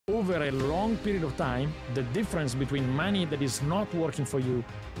over a long period of time, the difference between money that is not working for you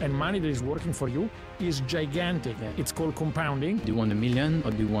and money that is working for you is gigantic. Yeah. It's called compounding. Do you want $1 million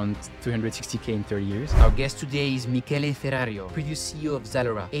or do you want 360K in 30 years? Our guest today is Michele Ferrario, previous CEO of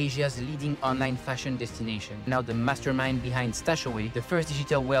Zalora, Asia's leading online fashion destination. Now the mastermind behind StashAway, the first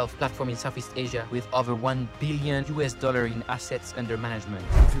digital wealth platform in Southeast Asia with over $1 billion in assets under management.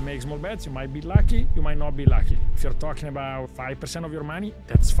 If you make small bets, you might be lucky, you might not be lucky. If you're talking about 5% of your money,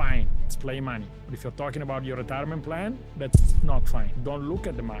 that's fine. It's play money. But if you're talking about your retirement plan, that's not fine. Don't look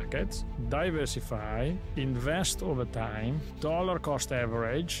at the markets, diversify, invest over time, dollar cost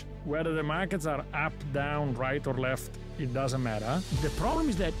average. Whether the markets are up, down, right or left, it doesn't matter. The problem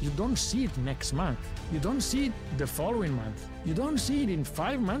is that you don't see it next month. You don't see it the following month. You don't see it in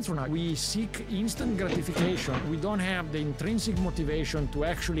 5 months from now. We seek instant gratification. We don't have the intrinsic motivation to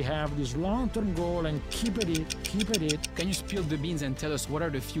actually have this long-term goal and keep at it. Can you spill the beans and tell us what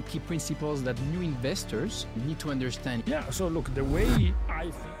are the few key principles that new investors need to understand? Yeah, so look, the way I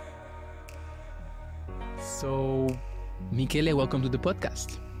think. So, Michele, welcome to the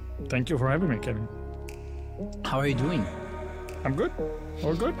podcast. Thank you for having me, Kevin. How are you doing? I'm good.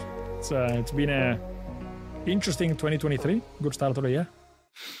 All good. It's been a interesting 2023. Good start of the year.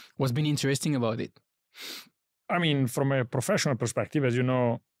 What's been interesting about it? I mean, from a professional perspective, as you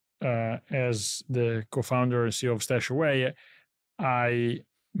know, as the co-founder and CEO of StashAway, I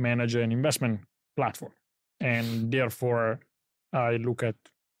manage an investment platform. And therefore, I look at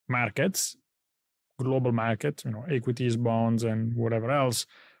markets, global markets, equities, bonds, and whatever else,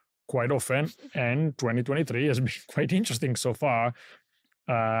 quite often. And 2023 has been quite interesting so far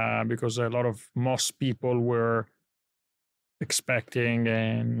because most people were expecting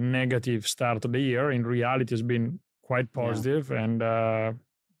a negative start of the year. In reality, it's been quite positive and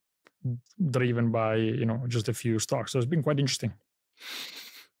driven by, just a few stocks. So it's been quite interesting.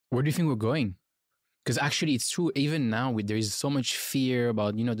 Where do you think we're going? Because actually, it's true. Even now, there is so much fear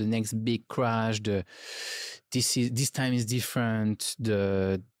about the next big crash. This time is different.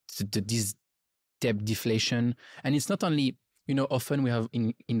 This debt deflation, and it's not only often we have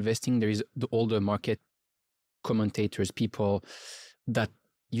in investing there is the older market commentators, people that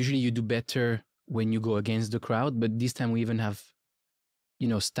usually you do better when you go against the crowd. But this time we even have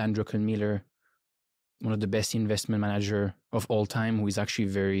Stan Druckenmiller, one of the best investment manager of all time, who is actually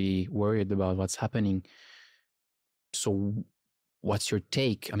very worried about what's happening. So what's your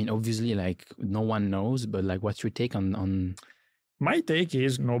take? I mean, obviously, no one knows, but what's your take on... My take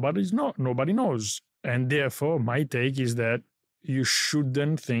is nobody knows. And therefore, my take is that you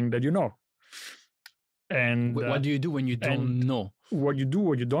shouldn't think that you know. And what do you do when you don't know? What you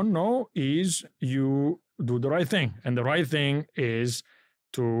don't know is you do the right thing. And the right thing is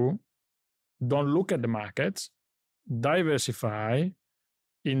to don't look at the markets, diversify,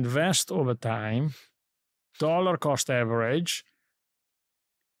 invest over time, dollar cost average.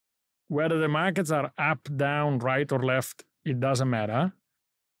 Whether the markets are up, down, right or left, it doesn't matter.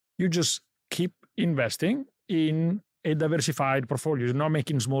 You just keep investing in a diversified portfolio. You're not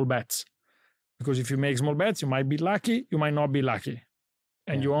making small bets. Because if you make small bets, you might be lucky, you might not be lucky.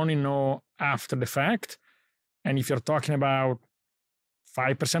 And you only know after the fact. And if you're talking about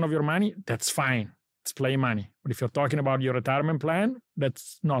 5% of your money, that's fine. It's play money. But if you're talking about your retirement plan,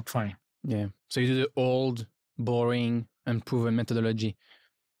 that's not fine. Yeah. So you do the old, boring, unproven methodology.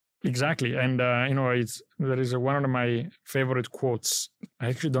 Exactly. And, there is one of my favorite quotes. I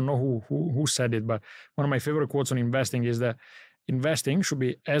actually don't know who said it, but one of my favorite quotes on investing is that investing should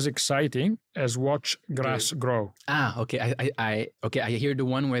be as exciting as watch grass grow. Okay. I hear the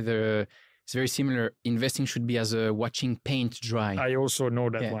one where it's very similar. Investing should be as watching paint dry. I also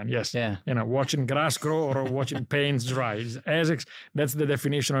know that one. Yes. Yeah. Watching grass grow or watching paint dry. That's the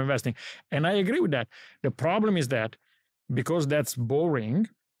definition of investing. And I agree with that. The problem is that because that's boring,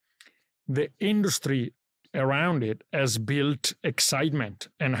 the industry around it has built excitement.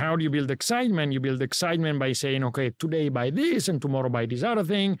 And how do you build excitement? You build excitement by saying, okay, today buy this and tomorrow buy this other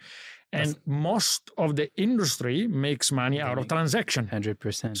thing. And most of the industry makes money out of transaction.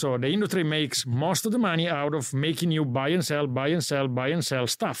 100%. So the industry makes most of the money out of making you buy and sell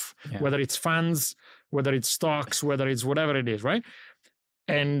stuff, whether it's funds, whether it's stocks, whether it's whatever it is, right?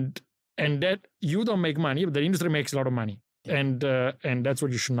 And that you don't make money, but the industry makes a lot of money. Yeah. And that's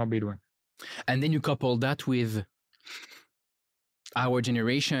what you should not be doing. And then you couple that with our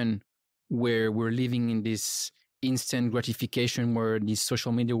generation where we're living in this instant gratification world, this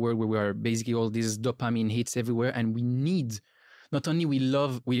social media world where we are basically all these dopamine hits everywhere. And we need, not only we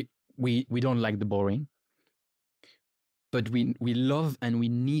don't like the boring, but we love and we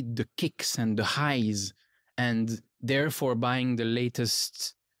need the kicks and the highs, and therefore buying the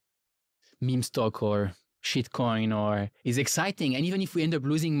latest meme stock or shitcoin or is exciting. And even if we end up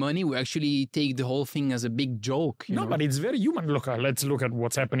losing money, we actually take the whole thing as a big joke. You know? But it's very human. Look, let's look at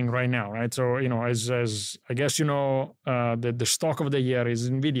what's happening right now, right? So, as I guess, the stock of the year is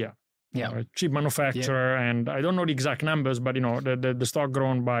NVIDIA. Yeah. Chip manufacturer. Yeah. And I don't know the exact numbers, but, the stock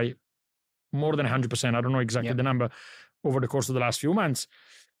grown by more than 100%. I don't know exactly the number over the course of the last few months.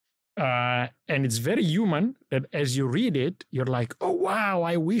 And it's very human that as you read it, you're like, oh, wow,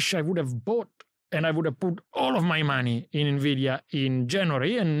 I wish I would have bought and I would have put all of my money in NVIDIA in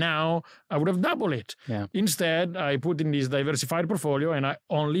January, and now I would have doubled it. Yeah. Instead, I put in this diversified portfolio and I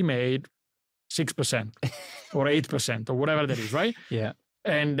only made 6% or 8% or whatever that is, right? Yeah.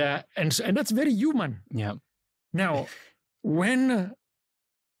 And that's very human. Yeah. Now, when...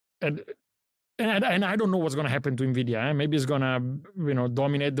 And I don't know what's going to happen to NVIDIA. Maybe it's going to,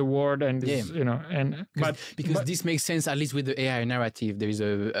 dominate the world, and because this makes sense, at least with the AI narrative. There is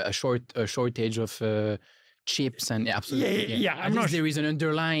a shortage of chips, and absolutely, yeah. At least there is an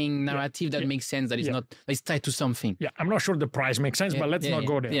underlying narrative that makes sense. That is not it's tied to something. Yeah, I'm not sure the price makes sense, but let's not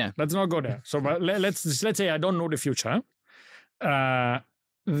go there. Yeah. Let's not go there. So, but let's say I don't know the future.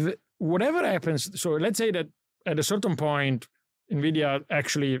 Whatever happens. So let's say that at a certain point, NVIDIA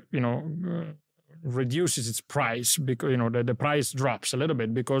actually, reduces its price because the price drops a little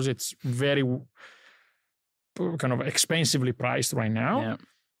bit because it's very kind of expensively priced right now,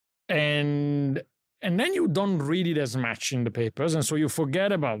 and then you don't read it as much in the papers, and so you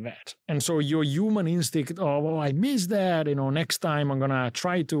forget about that, and so your human instinct, I missed that, next time I'm gonna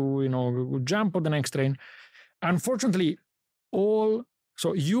try to jump on the next train. Unfortunately,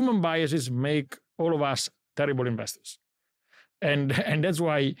 human biases make all of us terrible investors, and that's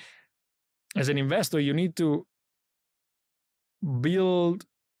why, as an investor, you need to build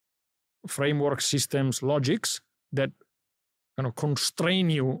framework systems, logics that constrain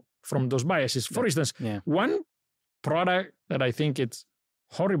you from those biases. For instance, one product that I think it's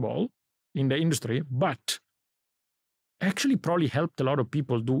horrible in the industry, but actually probably helped a lot of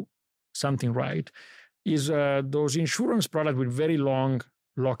people do something right, is those insurance products with very long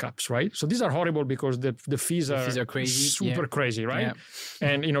lockups, right? So these are horrible because the fees are crazy, super crazy, right? Yeah.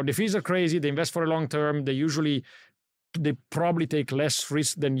 And the fees are crazy. They invest for a long term. They probably take less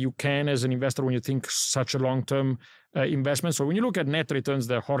risk than you can as an investor when you think such a long term investment. So when you look at net returns,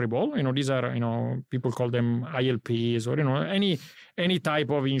 they're horrible. These are people call them ILPs or any type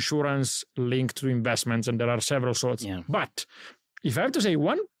of insurance linked to investments, and there are several sorts. Yeah. But if I have to say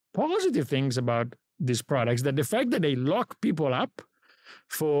one positive things about these products, that the fact that they lock people up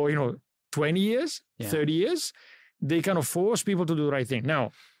for 20 years, 30 years, they kind of force people to do the right thing.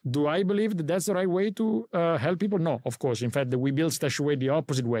 Now, do I believe that that's the right way to help people? No, of course. In fact, we build StashAway the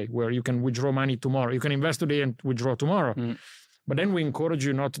opposite way, where you can withdraw money tomorrow. You can invest today and withdraw tomorrow. But then we encourage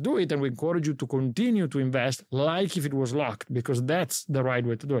you not to do it, and we encourage you to continue to invest like if it was locked, because that's the right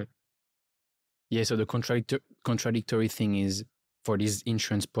way to do it. Yeah, so the contradictory thing is for these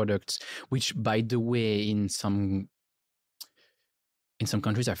insurance products, which, by the way, in some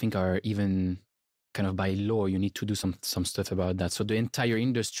countries, I think are even kind of by law, you need to do some stuff about that. So the entire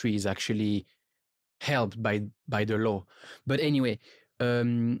industry is actually helped by the law. But anyway,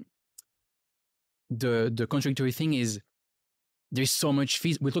 the contradictory thing is there's so much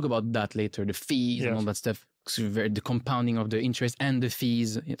fees. We'll talk about that later, the fees and all that stuff. So the compounding of the interest and the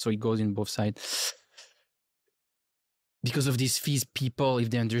fees. So it goes in both sides. Because of these fees, people,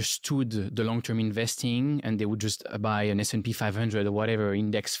 if they understood the long-term investing and they would just buy an S&P 500 or whatever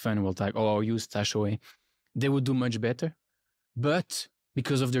index fund, use StashAway, they would do much better. But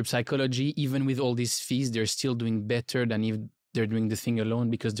because of their psychology, even with all these fees, they're still doing better than if they're doing the thing alone,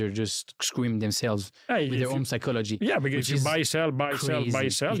 because they're just screwing themselves with their own psychology. Yeah, because you buy, sell,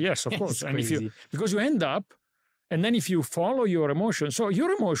 yes, of course. And because you end up, and then if you follow your emotions, so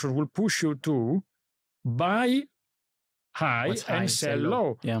your emotion will push you to buy high and sell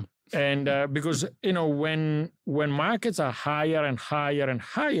low. Yeah. And because, when markets are higher and higher and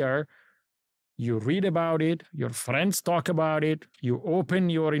higher, you read about it, your friends talk about it, you open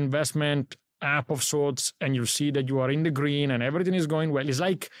your investment app of sorts, and you see that you are in the green and everything is going well. It's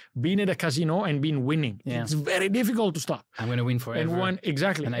like being at a casino and winning. Yeah. It's very difficult to stop. I'm going to win forever.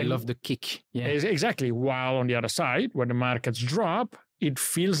 Exactly. And I love the kick. Yeah. Exactly. While on the other side, when the markets drop, it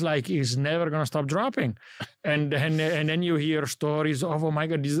feels like it's never going to stop dropping. And then you hear stories of, oh my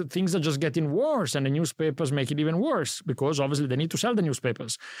God, these things are just getting worse. And the newspapers make it even worse because obviously they need to sell the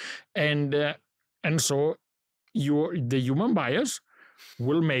newspapers. And so the human bias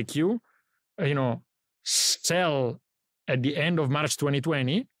will make you, sell at the end of March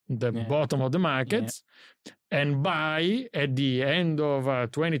 2020, the bottom of the markets, and buy at the end of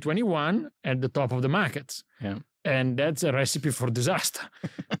 2021 at the top of the markets. Yeah. And that's a recipe for disaster.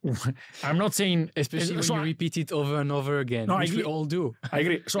 I'm not saying... Especially when you repeat it over and over again, which we all do. I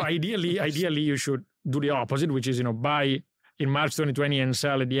agree. So ideally, you should do the opposite, which is, buy in March 2020 and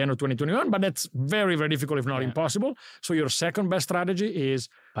sell at the end of 2021. But that's very, very difficult, if not impossible. So your second best strategy is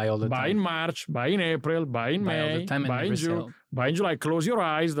buy in March, buy in April, buy in May, buy in June, buy in July. Close your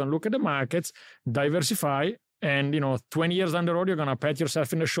eyes, don't look at the markets, diversify. And, 20 years down the road, you're going to pat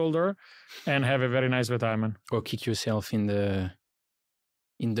yourself in the shoulder and have a very nice retirement. Or kick yourself in the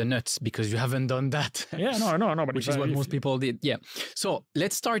nuts because you haven't done that. Yeah, no. But which is what most people did. Yeah. So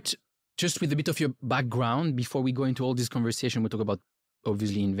let's start just with a bit of your background before we go into all this conversation. We'll talk about,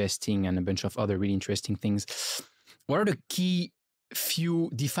 obviously, investing and a bunch of other really interesting things. What are the key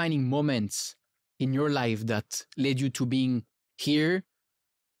few defining moments in your life that led you to being here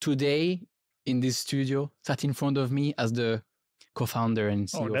today in this studio, sat in front of me as the co-founder and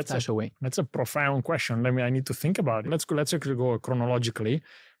CEO of StashAway? That's a profound question. I need to think about it. Let's actually go chronologically.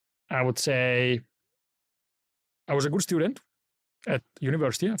 I would say I was a good student at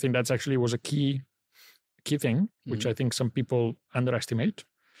university. I think that's actually was a key thing, which I think some people underestimate.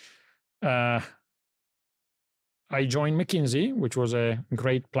 I joined McKinsey, which was a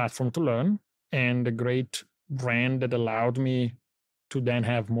great platform to learn and a great brand that allowed me to then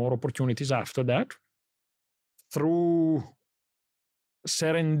have more opportunities after that. Through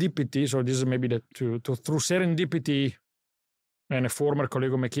serendipity, so this is maybe through serendipity and a former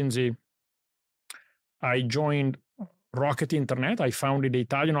colleague of McKinsey, I joined Rocket Internet. I founded the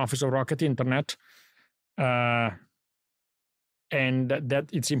Italian office of Rocket Internet. And that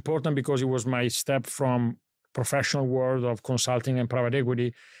it's important because it was my step from professional world of consulting and private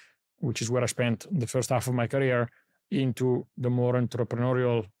equity, which is where I spent the first half of my career, into the more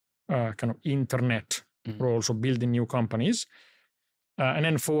entrepreneurial kind of internet role, so building new companies. And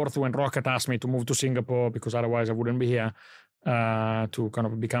then fourth, when Rocket asked me to move to Singapore, because otherwise I wouldn't be here, to kind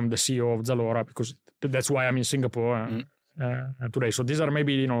of become the CEO of Zalora, because that's why I'm in Singapore today. So these are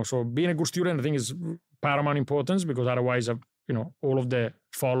maybe, so being a good student, I think is paramount importance, because otherwise, all of the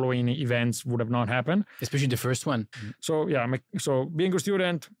following events would have not happened. Especially the first one. So yeah, so being a good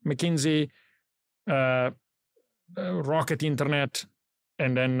student, McKinsey, Rocket Internet,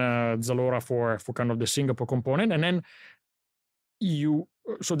 and then Zalora for kind of the Singapore component. And then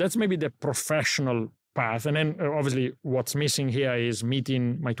so that's maybe the professional path. And then obviously what's missing here is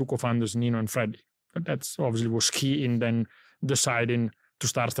meeting my two co-founders, Nino and Freddie. That's obviously was key in then deciding to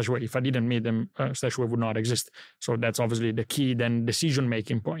start StashAway. If I didn't meet them, StashAway would not exist. So that's obviously the key then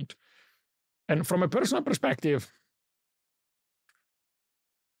decision-making point. And from a personal perspective,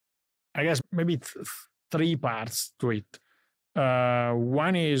 I guess maybe three parts to it.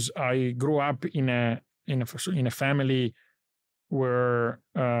 One is I grew up in a family where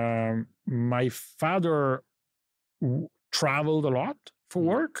my father traveled a lot for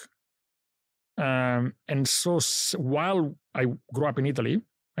work, and so while I grew up in Italy,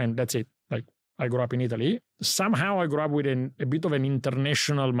 and that's it. Like I grew up in Italy. Somehow I grew up with a bit of an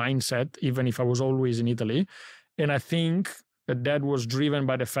international mindset, even if I was always in Italy, and I think that was driven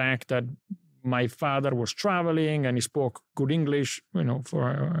by the fact that my father was traveling and he spoke good English, for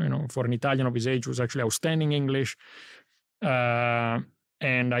an Italian of his age, was actually outstanding English.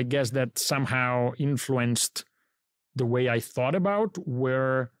 And I guess that somehow influenced the way I thought about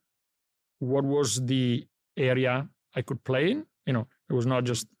what was the area I could play in. It was not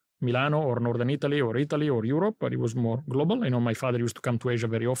just Milano or Northern Italy or Europe, but it was more global. My father used to come to Asia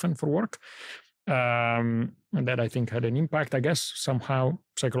very often for work. And that I think had an impact, I guess, somehow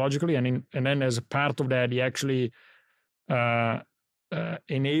psychologically. And then as a part of that, he actually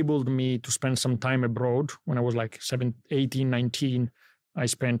enabled me to spend some time abroad. When I was like 18, 19, I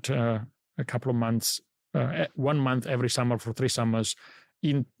spent a couple of months, 1 month every summer for 3 summers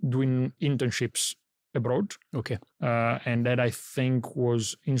in doing internships abroad. Okay. And that I think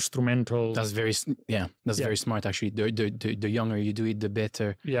was instrumental. That's very smart, actually. The younger you do it, the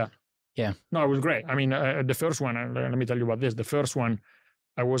better. Yeah. Yeah. No, it was great. The first one, let me tell you about this. The first one,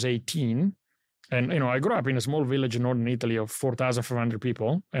 I was 18. And, I grew up in a small village in northern Italy of 4,500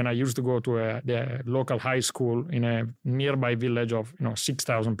 people. And I used to go to the local high school in a nearby village of,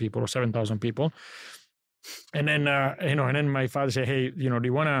 6,000 people or 7,000 people. And then, and then my father said, hey, do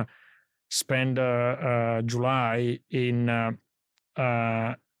you want to spend July in,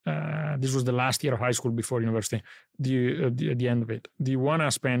 this was the last year of high school before university, at the end of it. Do you want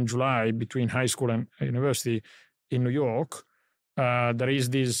to spend July between high school and university in New York? There is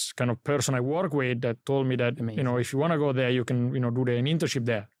this kind of person I work with that told me that, amazing. If you want to go there, you can, do an internship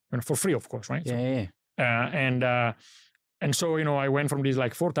there, for free, of course, right? Yeah. And so, I went from this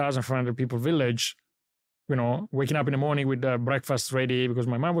like 4,500 people village, waking up in the morning with the breakfast ready because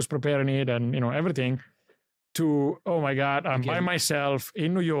my mom was preparing it and, everything, to, oh my God, I'm by myself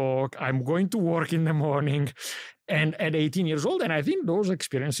in New York. I'm going to work in the morning and at 18 years old. And I think those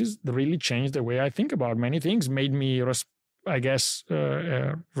experiences really changed the way I think about many things, made me,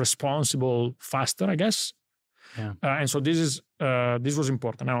 responsible faster, I guess. Yeah. And so this was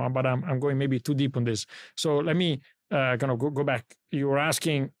important now, but I'm going maybe too deep on this. So let me kind of go back. You were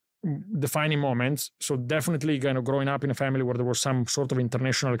asking defining moments. So definitely kind of growing up in a family where there was some sort of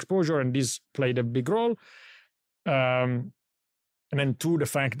international exposure, and this played a big role. And then two, the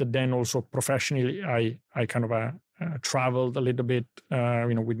fact that then also professionally, I kind of traveled a little bit,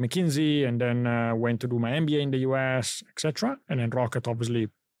 with McKinsey, and then went to do my MBA in the US, etc. And then Rocket obviously,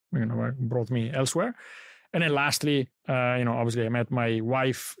 brought me elsewhere. And then lastly, obviously I met my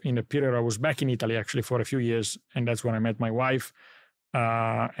wife in the period I was back in Italy actually for a few years. And that's when I met my wife.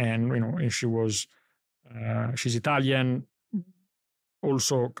 And she's Italian,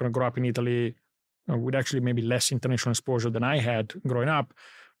 also kind of grew up in Italy with actually maybe less international exposure than I had growing up,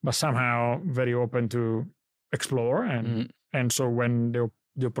 but somehow very open to explore. And so when the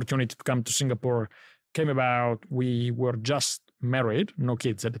opportunity to come to Singapore came about, we were just married, no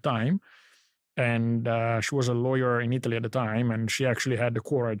kids at the time. And she was a lawyer in Italy at the time, and she actually had the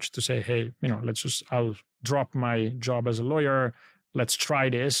courage to say, hey, I'll drop my job as a lawyer. Let's try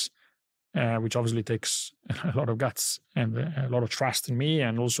this, which obviously takes a lot of guts and a lot of trust in me,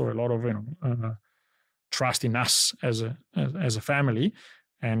 and also a lot of, trust in us as a family.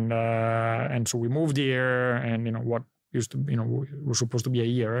 And so we moved here, and, what used to, was supposed to be a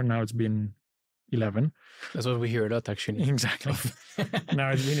year, and now it's been 11. That's what we hear a lot, actually. Exactly.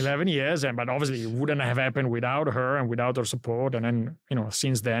 Now it's been 11 years, but obviously it wouldn't have happened without her and without her support. And then,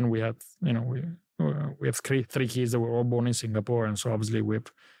 since then we have, we have three kids that were all born in Singapore. And so obviously we've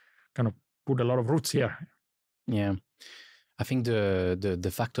kind of put a lot of roots here. Yeah. I think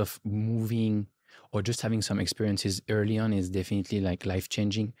the fact of moving or just having some experiences early on is definitely like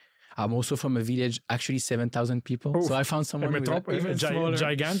life-changing. I'm also from a village, actually 7,000 people. So I found someone even smaller.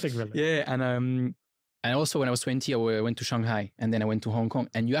 Gigantic village. Yeah, and also when I was 20, I went to Shanghai, and then I went to Hong Kong,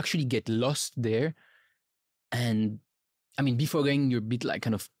 and you actually get lost there. And I mean, before going, you're a bit like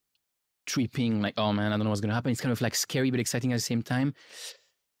kind of tripping, like, oh man, I don't know what's gonna happen. It's kind of like scary but exciting at the same time.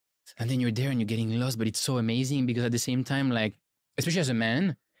 And then you're there and you're getting lost, but it's so amazing because at the same time, like, especially as a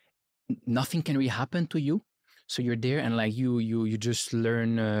man, nothing can really happen to you. So you're there and like you just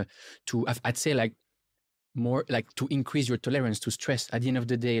learn to, I'd say like more like to increase your tolerance to stress at the end of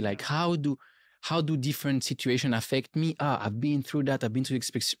the day. Like how do different situations affect me? I've been through that. I've been through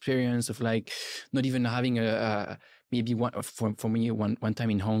the experience of like not even having maybe for me one time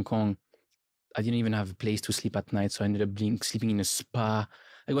in Hong Kong, I didn't even have a place to sleep at night. So I ended up sleeping in a spa.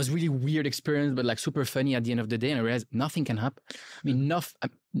 It was really weird experience, but like super funny at the end of the day. And I realized nothing can happen. I mean,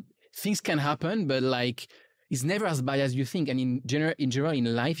 things can happen, but like, it's never as bad as you think. And in general,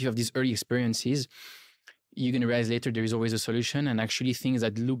 in life, if you have these early experiences, you're going to realize later there is always a solution. And actually things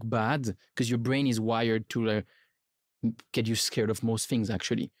that look bad, because your brain is wired to get you scared of most things,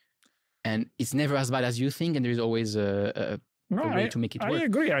 actually. And it's never as bad as you think. And there is always a way to make it work. I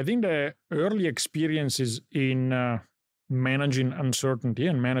agree. I think the early experiences in managing uncertainty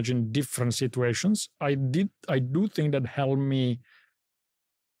and managing different situations, I do think that helped me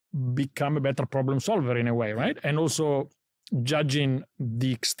become a better problem solver in a way, right? And also judging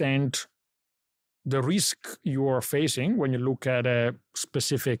the extent, the risk you are facing when you look at a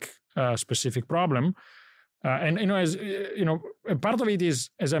specific problem. And as part of it is,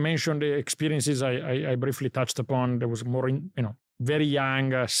 as I mentioned, the experiences I briefly touched upon. There was more, very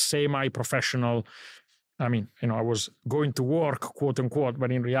young, semi-professional. I mean, I was going to work, quote unquote,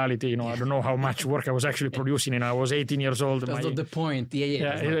 but in reality, I don't know how much work I was actually producing. And I was 18 years old. That's not the point.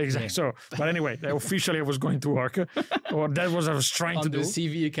 Yeah, exactly. Yeah. So, but anyway, officially I was going to work, or that was what I was trying to do. On the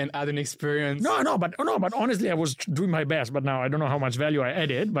CV, you can add an experience. But honestly, I was doing my best. But now I don't know how much value I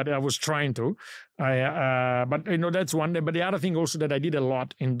added, but I was trying to. But that's one. But the other thing also that I did a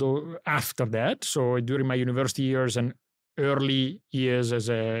lot after that. So during my university years and early years as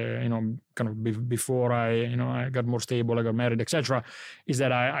a kind of before I got more stable, I got married, etc., is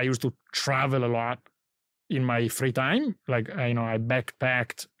that I used to travel a lot in my free time. Like I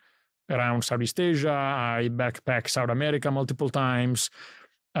backpacked around Southeast Asia, I backpacked South America multiple times.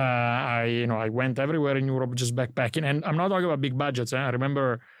 I went everywhere in Europe just backpacking, and I'm not talking about big budgets. I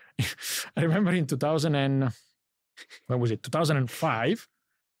remember in 2005.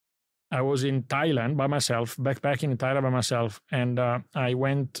 I was in Thailand by myself, backpacking in Thailand by myself, and I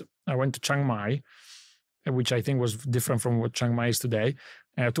went to Chiang Mai, which I think was different from what Chiang Mai is today.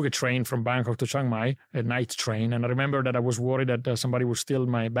 And I took a train from Bangkok to Chiang Mai, a night train. And I remember that I was worried that somebody would steal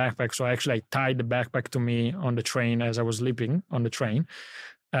my backpack. So I tied the backpack to me on the train as I was sleeping on the train.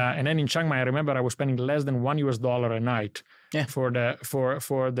 And then in Chiang Mai, I remember I was spending less than $1 a night for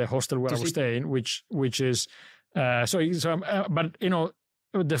the hostel where I was staying, which is but you know,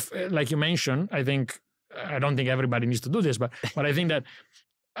 like you mentioned, I don't think everybody needs to do this, but I think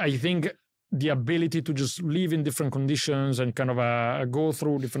the ability to just live in different conditions and kind of go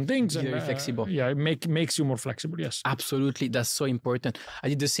through different things. Very flexible. Yeah, it makes you more flexible, yes. Absolutely, that's so important. I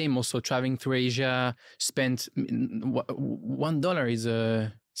did the same also, traveling through Asia, spent $1 is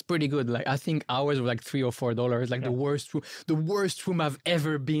it's pretty good. Like I think hours were like $3 or $4. Like the worst room I've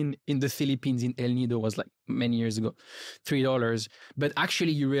ever been in the Philippines in El Nido was like many years ago, $3. But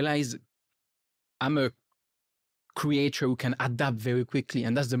actually you realize I'm a creator who can adapt very quickly,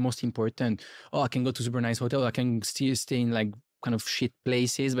 and that's the most important. I can go to super nice hotel, I can still stay in like kind of shit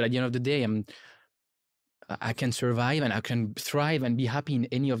places, but at the end of the day I can survive and I can thrive and be happy in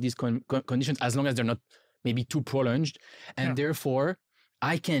any of these conditions, as long as they're not maybe too prolonged. And therefore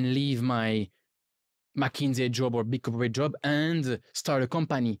I can leave my McKinsey job or big corporate job and start a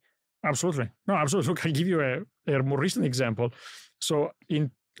company. Absolutely. No, absolutely. Look, I'll give you a more recent example. So in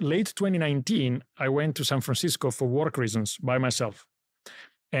late 2019, I went to San Francisco for work reasons by myself.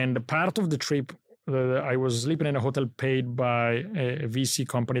 And part of the trip, I was sleeping in a hotel paid by a VC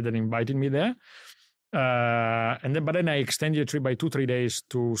company that invited me there. But then I extended the trip by 2-3 days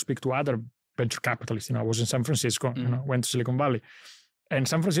to speak to other venture capitalists. I was in San Francisco, went to Silicon Valley. And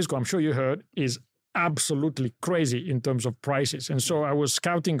San Francisco, I'm sure you heard, is absolutely crazy in terms of prices. And so I was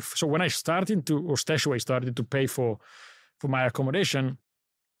scouting. So when I StashAway started to pay for my accommodation,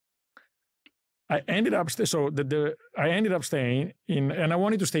 I ended up staying in, and I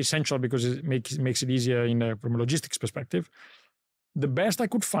wanted to stay central because it makes it easier from a logistics perspective. The best I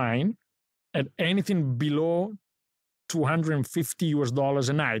could find at anything below $250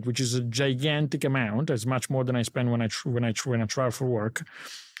 a night, which is a gigantic amount, it's much more than I spend when I travel for work,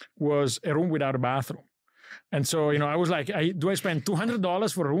 was a room without a bathroom. And so, I was like, do I spend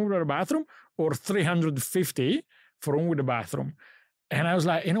 $200 for a room without a bathroom or $350 for a room with a bathroom? And I was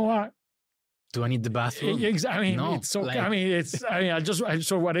like, you know what? Do I need the bathroom? Exactly. No, it's so.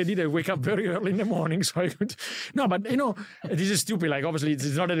 So what I did, I wake up very early in the morning, so I could. No, but this is stupid. Like obviously,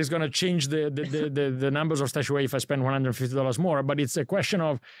 it's not that it's going to change the numbers of StashAway if I spend $150 more, but it's a question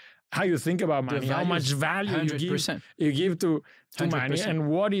of how you think about money, how much value you give to money, and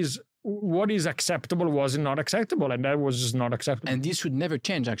what is acceptable, was it not acceptable, and that was just not acceptable. And this should never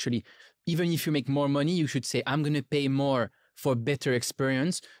change. Actually, even if you make more money, you should say, I'm going to pay more for better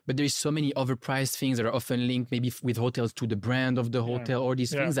experience, but there is so many overpriced things that are often linked maybe with hotels to the brand of the hotel or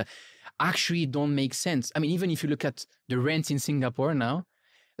these things that actually don't make sense. I mean, even if you look at the rents in Singapore now,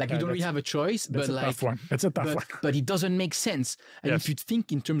 like you don't really have a choice, but like tough one. That's a tough one. But it doesn't make sense. And if you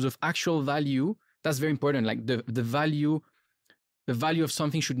think in terms of actual value, that's very important. Like the value of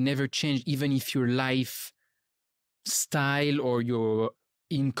something should never change, even if your lifestyle or your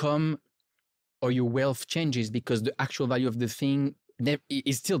income or your wealth changes, because the actual value of the thing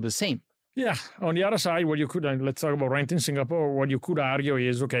is still the same. Yeah. On the other side, what you could, let's talk about rent in Singapore. What you could argue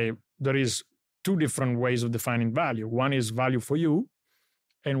is, okay, there is two different ways of defining value. One is value for you,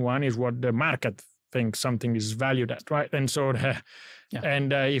 and one is what the market thinks something is valued at, right? And so,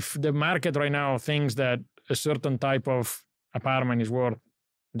 if the market right now thinks that a certain type of apartment is worth,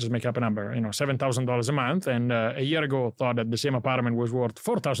 just make up a number, $7,000 a month, and a year ago thought that the same apartment was worth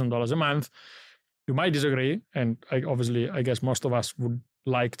 $4,000 a month, you might disagree, and I guess most of us would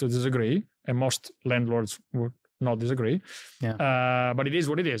like to disagree, and most landlords would not disagree. Yeah. But it is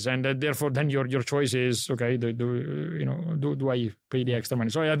what it is, and therefore, then your choice is, okay, do I pay the extra money?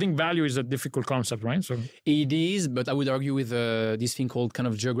 So I think value is a difficult concept, right? So it is, but I would argue with this thing called kind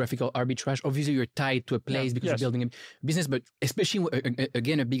of geographical arbitrage. Obviously, you're tied to a place because you're building a business, but especially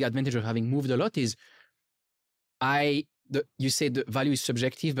again, a big advantage of having moved a lot is, you say the value is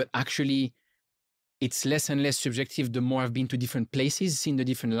subjective, but actually, it's less and less subjective the more I've been to different places, seen the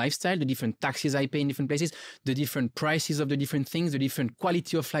different lifestyle, the different taxes I pay in different places, the different prices of the different things, the different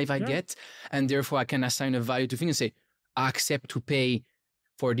quality of life I get. And therefore, I can assign a value to things and say, I accept to pay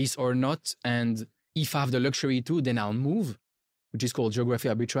for this or not. And if I have the luxury to, then I'll move, which is called geography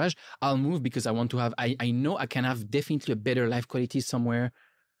arbitrage. I'll move because I want to have, I know I can have definitely a better life quality somewhere.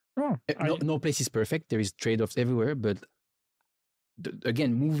 No place is perfect. There is trade-offs everywhere, but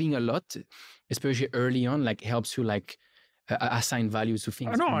again, moving a lot, especially early on, like helps you assign values to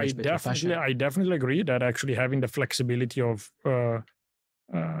things. No, I definitely agree that actually having the flexibility of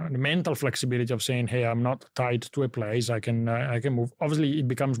the mental flexibility of saying, hey, I'm not tied to a place. I can move. Obviously, it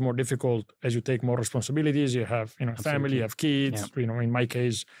becomes more difficult as you take more responsibilities. You have family, you have kids. Yeah. In my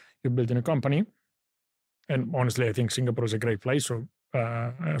case, you're building a company. And honestly, I think Singapore is a great place. So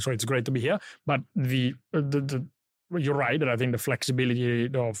it's great to be here. But you're right that I think the flexibility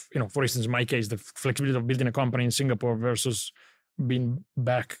of, for instance, in my case, the flexibility of building a company in Singapore versus being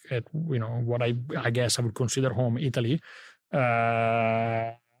back at, what I guess I would consider home, Italy,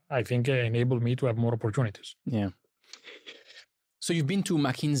 I think enabled me to have more opportunities. Yeah. So you've been to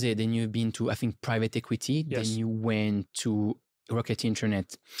McKinsey, then you've been to, I think, private equity, Yes. Then you went to Rocket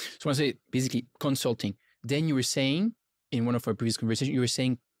Internet. So I say basically consulting. Then you were saying in one of our previous conversations, you were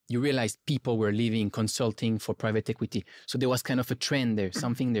saying you realized people were leaving consulting for private equity. So there was kind of a trend there,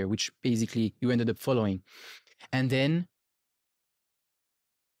 something there, which basically you ended up following. And then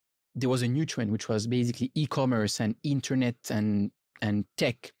there was a new trend, which was basically e-commerce and internet and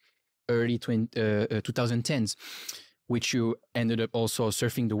tech, early 2010s, which you ended up also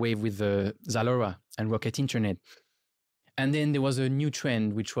surfing the wave with Zalora and Rocket Internet. And then there was a new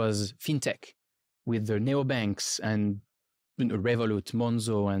trend, which was fintech, with the neobanks and Revolut,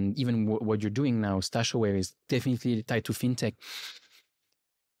 Monzo, and even what you're doing now, StashAway, is definitely tied to fintech.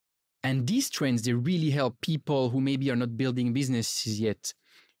 And these trends, they really help people who maybe are not building businesses yet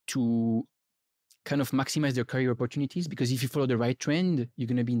to kind of maximize their career opportunities. Because if you follow the right trend, you're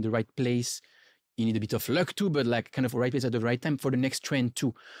going to be in the right place. You need a bit of luck too, but like kind of right place at the right time for the next trend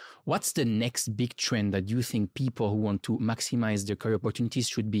too. What's the next big trend that you think people who want to maximize their career opportunities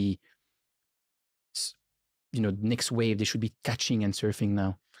should be, next wave they should be catching and surfing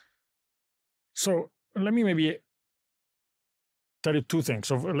now? So let me maybe tell you two things.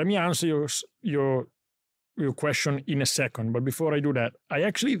 So let me answer your question in a second. But before I do that, I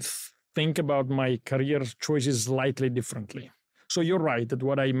actually think about my career choices slightly differently. So you're right that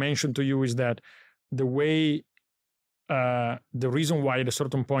what I mentioned to you is that the way, the reason why at a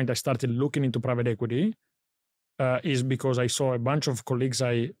certain point I started looking into private equity is because I saw a bunch of colleagues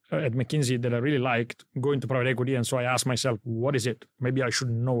at McKinsey that I really liked go into private equity. And so I asked myself, what is it? Maybe I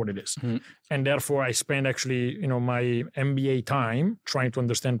should know what it is. Mm-hmm. And therefore I spent actually, my MBA time trying to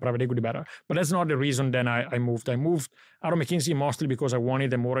understand private equity better. But that's not the reason then I moved. I moved out of McKinsey mostly because I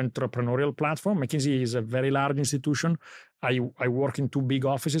wanted a more entrepreneurial platform. McKinsey is a very large institution. I work in two big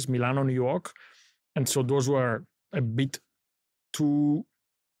offices, Milano, New York. And so those were a bit too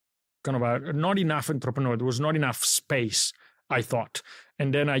kind of not enough entrepreneur. There was not enough space, I thought.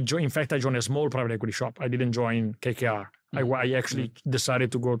 And then I joined a small private equity shop. I didn't join KKR. Mm-hmm. I actually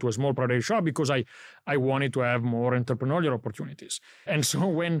decided to go to a small private equity shop because I wanted to have more entrepreneurial opportunities. And so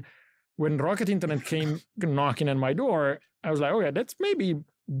when Rocket Internet came knocking at my door, I was like, okay, that's maybe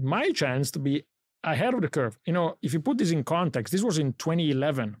my chance to be ahead of the curve. If you put this in context, this was in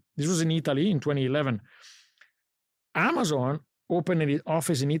 2011. This was in Italy in 2011. Amazon opened an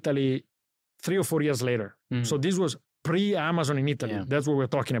office in Italy 3 or 4 years later. Mm. So this was pre-Amazon in Italy. Yeah. That's what we're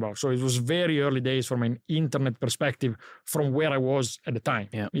talking about. So it was very early days from an internet perspective from where I was at the time,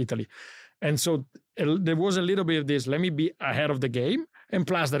 Italy. And so there was a little bit of this, let me be ahead of the game. And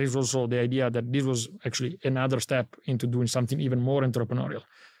plus there is also the idea that this was actually another step into doing something even more entrepreneurial.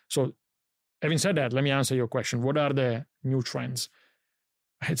 So having said that, let me answer your question. What are the new trends?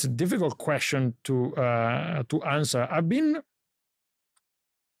 It's a difficult question to answer. I've been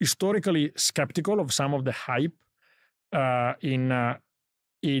historically skeptical of some of the hype in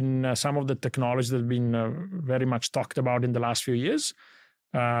some of the technologies that have been very much talked about in the last few years.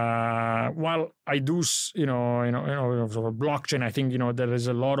 While I do, blockchain, I think there is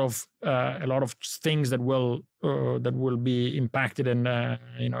a lot of things that will be impacted, and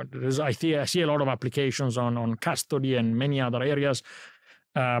I see a lot of applications on custody and many other areas.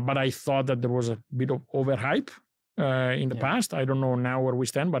 But I thought that there was a bit of overhype in the past. I don't know now where we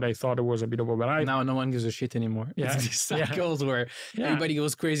stand, but I thought it was a bit of overhype. Now no one gives a shit anymore. Yeah. It's these cycles where everybody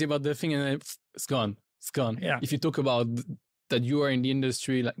goes crazy about the thing and then it's gone. It's gone. Yeah. If you talk about that you are in the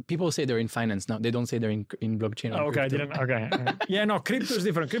industry, like people say they're in finance now. They don't say they're in blockchain. Okay, yeah, no, crypto is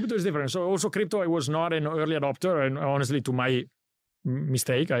different. So also crypto, I was not an early adopter, and honestly, to my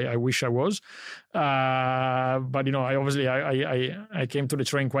mistake, I wish I was. But I came to the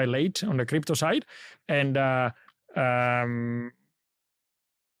train quite late on the crypto side, and I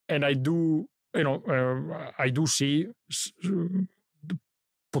do see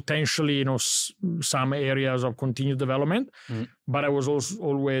potentially some areas of continued development, but I was also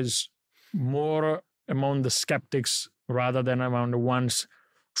always more among the skeptics rather than among the ones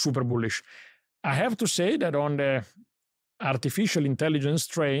super bullish. I have to say that on the artificial intelligence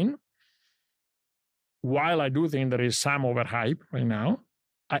train, while I do think there is some overhype right now,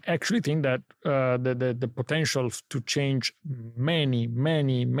 I actually think that the potential to change many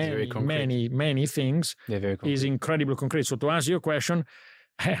things is incredibly concrete. So to answer your question,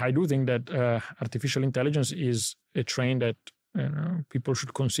 I do think that artificial intelligence is a trend that people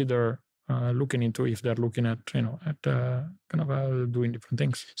should consider looking into if they're looking at doing different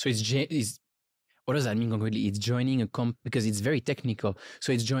things. So it's what does that mean concretely? It's joining because it's very technical.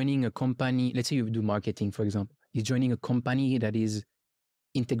 So it's joining a company. Let's say you do marketing, for example. It's joining a company that is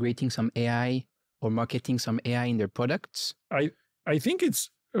integrating some AI or marketing some AI in their products. I think it's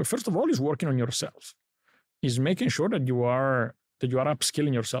first of all is working on yourself. Is making sure that you are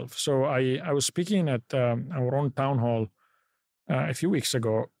upskilling yourself. So I was speaking at our own town hall a few weeks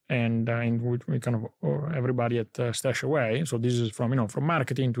ago, and we kind of everybody at StashAway. So this is from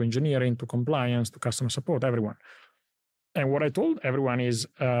marketing to engineering to compliance to customer support, everyone. And what I told everyone is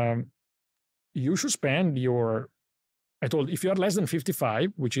you should spend if you are less than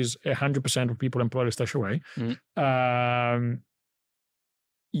 55, which is 100% of people employed at StashAway,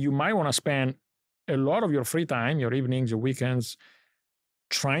 you might want to spend a lot of your free time, your evenings, your weekends,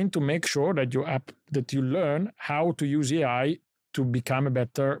 trying to make sure that you learn how to use AI to become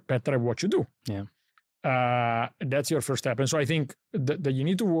better at what you do. Yeah. That's your first step. And so I think that you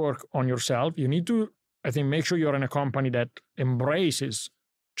need to work on yourself. You need to, I think, make sure you're in a company that embraces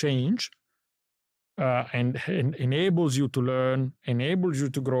change and enables you to learn, enables you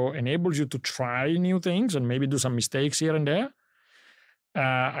to grow, enables you to try new things and maybe do some mistakes here and there.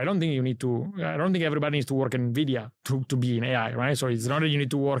 I don't think everybody needs to work at NVIDIA to be in AI, right? So it's not that you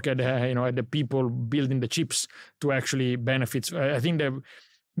need to work at the people building the chips to actually benefit. I think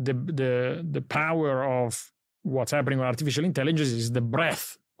the power of what's happening with artificial intelligence is the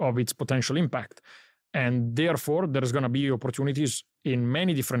breadth of its potential impact, and therefore there's going to be opportunities in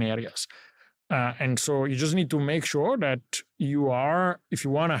many different areas. And so you just need to make sure that if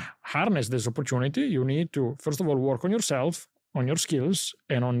you want to harness this opportunity, you need to first of all work on yourself, on your skills,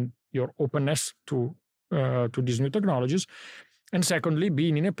 and on your openness to these new technologies. And secondly,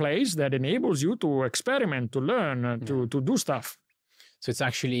 being in a place that enables you to experiment, to learn, to do stuff. So it's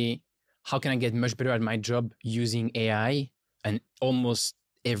actually, how can I get much better at my job using AI? And almost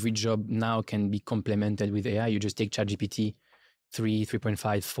every job now can be complemented with AI. You just take ChatGPT 3,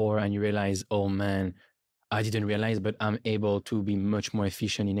 3.5, 4, and you realize, oh man, I didn't realize, but I'm able to be much more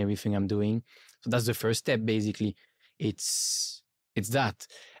efficient in everything I'm doing. So that's the first step, basically. It's that.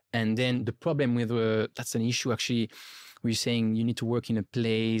 And then the problem with that's an issue actually. We're saying you need to work in a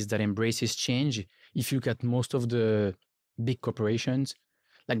place that embraces change. If you look at most of the big corporations,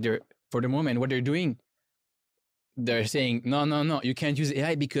 like for the moment, what they're doing, they're saying no, you can't use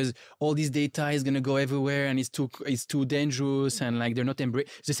AI because all this data is gonna go everywhere and it's too dangerous, and like they're not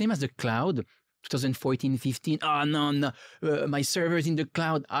it's the same as the cloud. 2014, 15. Oh, no. My server's in the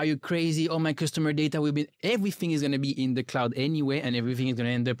cloud. Are you crazy? All my customer data everything is going to be in the cloud anyway, and everything is going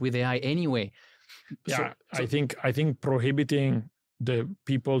to end up with AI anyway. Yeah, I think prohibiting the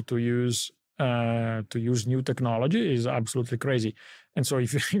people to use new technology is absolutely crazy. And so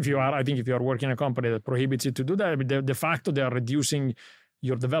if you are working in a company that prohibits you to do that, de facto they are reducing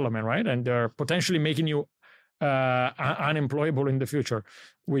your development, right? And they're potentially making you unemployable in the future,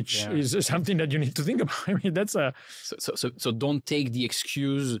 which is something that you need to think about. I mean, that's so don't take the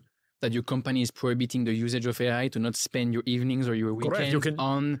excuse that your company is prohibiting the usage of AI to not spend your evenings or your weekends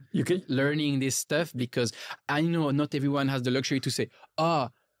on learning this stuff, because I know not everyone has the luxury to say,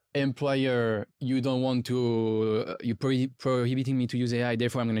 employer, you don't want to, you're prohibiting me to use AI,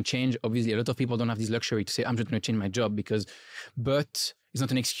 therefore I'm going to change. Obviously, a lot of people don't have this luxury to say, I'm just going to change my job but it's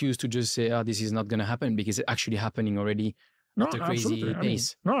not an excuse to just say, this is not going to happen, because it's actually happening already at a crazy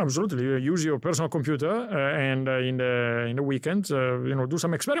pace. Absolutely. You use your personal computer and in the weekends, do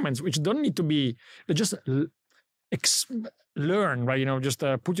some experiments, which don't need to be just learn, right? Just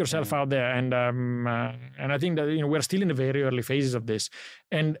put yourself out there. And I think that, we're still in the very early phases of this.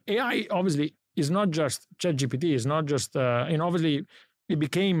 And AI obviously is not just ChatGPT, is not just, obviously it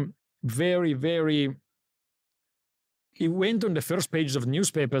became very, very, it went on the first pages of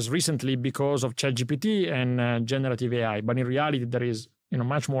newspapers recently because of ChatGPT and generative AI. But in reality, there is,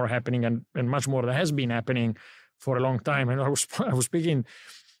 much more happening and much more that has been happening for a long time. And I was speaking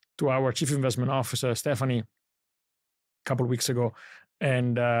to our chief investment officer, Stephanie, a couple of weeks ago,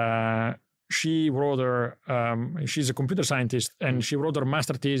 and she wrote she's a computer scientist, and she wrote her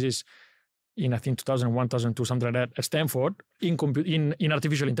master thesis in, I think, 2001, 2002, something like that, at Stanford in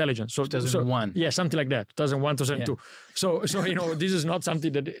artificial intelligence. So 2001. Yeah, something like that, 2001, 2002. Yeah. So this is not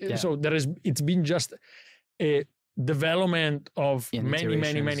something that, so it's been just a development of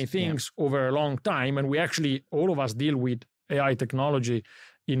many things over a long time. And we actually, all of us deal with AI technology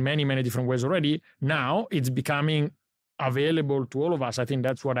in many, many different ways already. Now it's becoming available to all of us. I think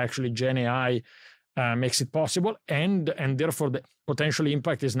that's what actually Gen AI makes it possible. And therefore, the potential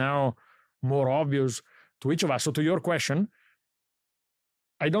impact is now more obvious to each of us. So to your question,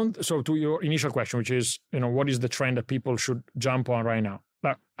 so to your initial question, which is, what is the trend that people should jump on right now?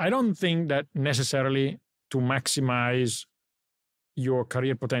 But I don't think that necessarily to maximize your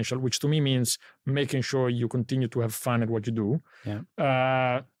career potential, which to me means making sure you continue to have fun at what you do.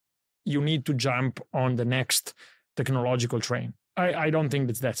 Yeah. You need to jump on the next technological train. I don't think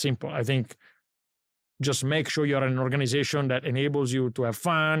it's that simple. I think just make sure you're in an organization that enables you to have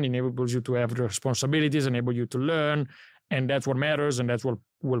fun, enables you to have responsibilities, enable you to learn, and that's what matters, and that's what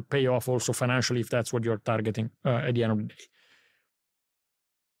will pay off also financially if that's what you're targeting at the end of the day.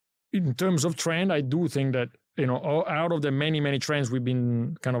 In terms of trend, I do think that, out of the many, many trends we've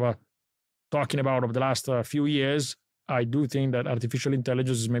been kind of talking about over the last few years, I do think that artificial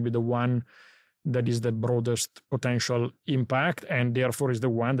intelligence is maybe the one that is the broadest potential impact, and therefore is the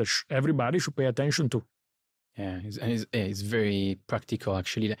one that everybody should pay attention to. Yeah, it's very practical,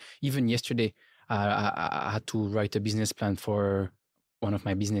 actually. Even yesterday, I had to write a business plan for one of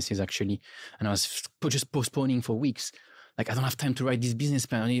my businesses, actually, and I was just postponing for weeks. Like, I don't have time to write this business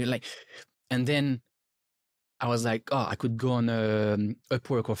plan. And then I was like, I could go on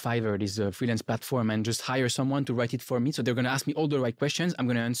Upwork or Fiverr, this freelance platform, and just hire someone to write it for me. So they're going to ask me all the right questions. I'm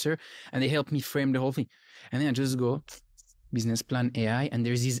going to answer, and they help me frame the whole thing. And then I just go, business plan AI, and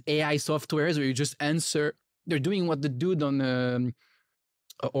there's these AI softwares where you just answer. They're doing what the dude on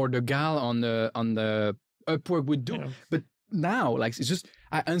or the gal on the Upwork would do. Yeah. But now, it's just,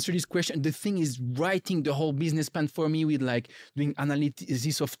 I answer this question. The thing is writing the whole business plan for me with doing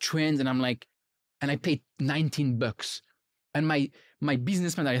analysis of trends. And I'm like, and I paid $19. And my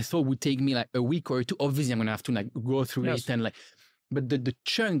business plan that I thought would take me a week or two, obviously I'm going to have to go through it and but the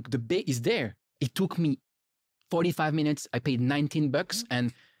chunk, the base is there. It took me 45 minutes. I paid $19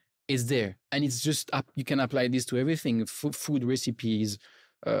 and it's there. And it's just you can apply this to everything, food recipes,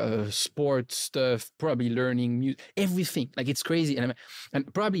 sports stuff, probably learning music, everything. It's crazy. And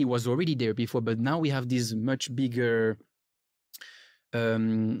probably it was already there before, but now we have this much bigger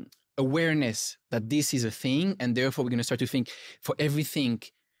awareness that this is a thing, and therefore we're going to start to think for everything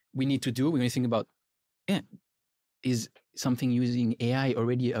we need to do, we're going to think about, is something using AI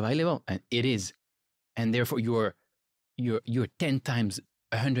already available? And it is. And therefore you're 10 times,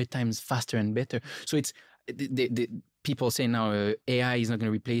 100 times faster and better. So it's the people say now AI is not going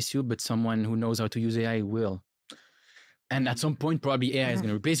to replace you, but someone who knows how to use AI will. And at some point, probably AI is going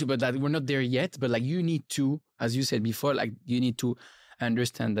to replace you, but that we're not there yet. But you need to, as you said before, you need to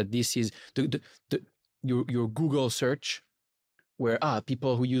understand that this is your Google search, where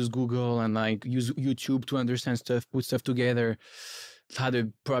people who use Google and use YouTube to understand stuff, put stuff together, had a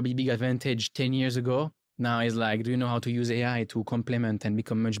probably big advantage 10 years ago. Now it's do you know how to use AI to complement and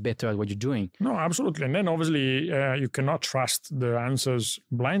become much better at what you're doing? No, absolutely. And then obviously you cannot trust the answers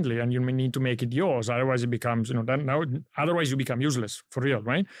blindly, and you need to make it yours. Otherwise it becomes, otherwise you become useless for real,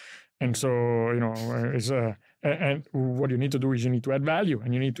 right? And so, it's and what you need to do is you need to add value,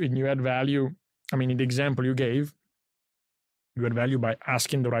 and you add value. I mean, in the example you gave, you add value by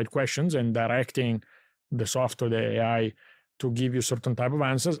asking the right questions and directing the software, the AI, to give you certain type of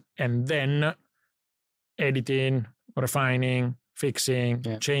answers, and then editing, refining, fixing,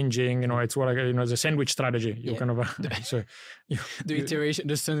 changing. It's what it's a sandwich strategy. You kind of iteration,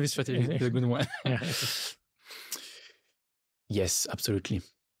 the sandwich strategy is a good one. Yes, absolutely.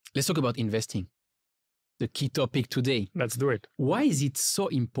 Let's talk about investing. The key topic today. Let's do it. Why is it so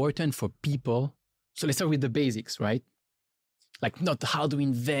important for people? So let's start with the basics, right? Not how to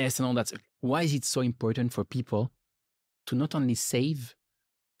invest and all that. Why is it so important for people to not only save?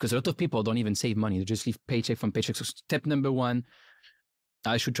 Because a lot of people don't even save money. They just live paycheck from paycheck. So step number one,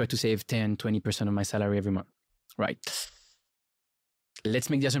 I should try to save 10, 20% of my salary every month. Right. Let's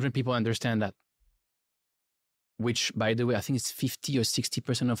make the assumption people understand that. Which, by the way, I think it's 50 or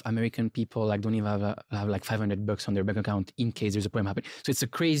 60% of American people don't even have $500 on their bank account in case there's a problem happening. So it's a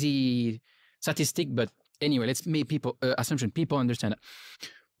crazy statistic, but anyway, let's make people assumption people understand that.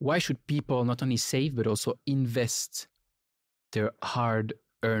 Why should people not only save but also invest their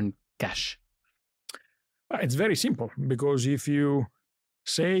hard-earned cash? It's very simple, because if you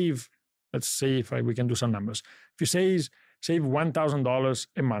save, let's say if we can do some numbers. If you save $1,000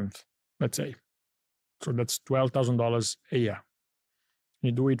 a month, let's say, so that's $12,000 a year.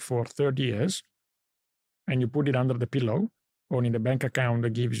 You do it for 30 years, and you put it under the pillow or in the bank account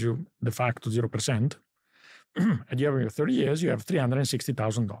that gives you de facto 0%. At the end of 30 years, you have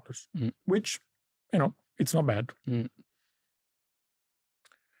 $360,000, which, it's not bad.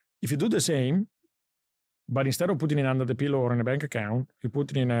 If you do the same, but instead of putting it under the pillow or in a bank account, you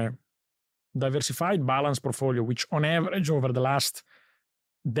put it in a diversified balanced portfolio, which on average over the last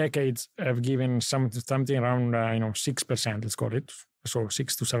decades have given something around 6%, let's call it. So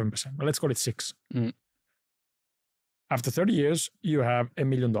 6 to 7%, but let's call it 6. After 30 years, you have $1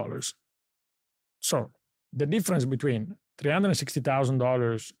 million. So the difference between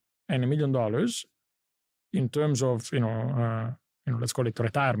 $360,000 and $1 million in terms of, let's call it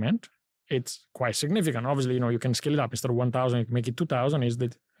retirement, it's quite significant. Obviously, you can scale it up. Instead of 1,000, you can make it 2,000 is the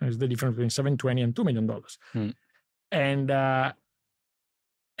difference between 720 and $2 million.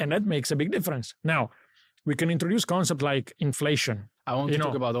 And that makes a big difference. Now, we can introduce concepts like inflation. I want to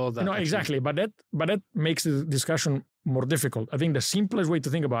talk about all that. Exactly. But that makes the discussion more difficult. I think the simplest way to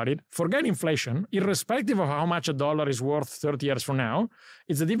think about it, forget inflation, irrespective of how much a dollar is worth 30 years from now,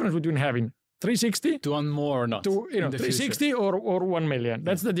 it's the difference between having 360 to one more or not. To 360 or 1 million.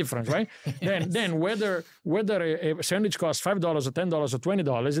 That's the difference, right? Yes. Then whether a sandwich costs $5 or $10 or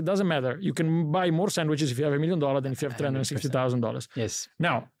 $20, it doesn't matter. You can buy more sandwiches if you have $1 million than if you have $360,000. Yes.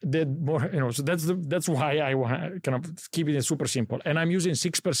 Now, so that's why I want to kind of keep it super simple. And I'm using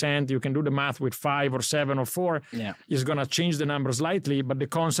 6%. You can do the math with 5 or 7 or 4. Yeah. It's going to change the number slightly, but the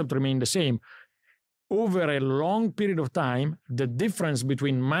concept remains the same. Over a long period of time, the difference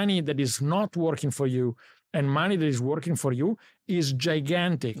between money that is not working for you and money that is working for you is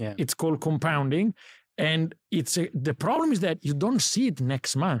gigantic. Yeah. It's called compounding. And the problem is that you don't see it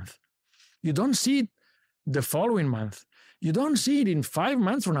next month. You don't see it the following month. You don't see it in 5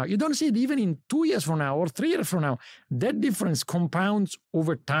 months from now. You don't see it even in 2 years from now or 3 years from now. That difference compounds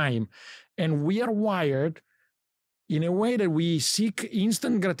over time. And we are wired in a way that we seek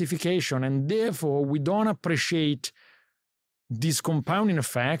instant gratification, and therefore we don't appreciate this compounding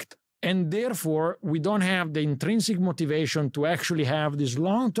effect, and therefore we don't have the intrinsic motivation to actually have this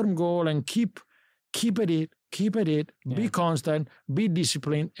long-term goal and keep at it, yeah. Be constant, be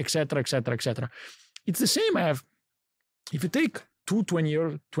disciplined, etc., etc., etc. It's the same as if you take two 20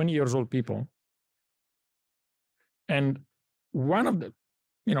 years old people, and one of them,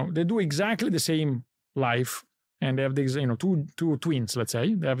 they do exactly the same life. And they have these, two twins, let's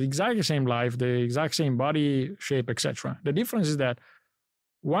say. They have the exact same life, the exact same body shape, etc. The difference is that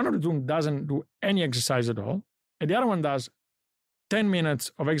one of the two doesn't do any exercise at all, and the other one does 10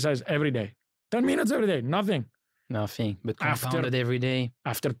 minutes of exercise every day. 10 minutes every day, nothing. Nothing, but compounded every day.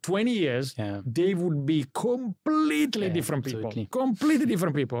 After 20 years, they would be completely different people. Absolutely. Completely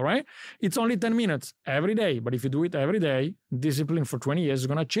different people, right? It's only 10 minutes every day, but if you do it every day, discipline for 20 years is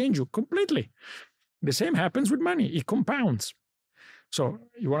going to change you completely. The same happens with money. It compounds. So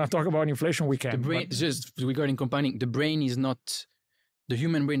you want to talk about inflation? We can. The brain, just regarding compounding, the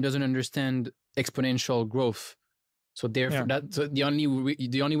human brain doesn't understand exponential growth. So therefore, the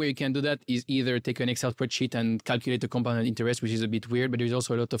only way you can do that is either take an Excel spreadsheet and calculate the compounded interest, which is a bit weird, but there's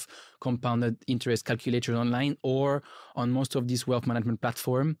also a lot of compounded interest calculators online or on most of these wealth management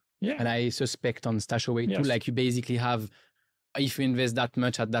platforms. Yeah. And I suspect on StashAway too, like you basically have, if you invest that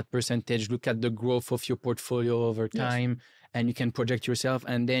much at that percentage, look at the growth of your portfolio over time, and you can project yourself.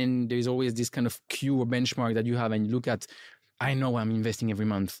 And then there's always this kind of cue or benchmark that you have, and you look at, I know I'm investing every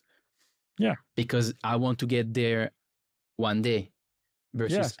month. Yeah. Because I want to get there one day.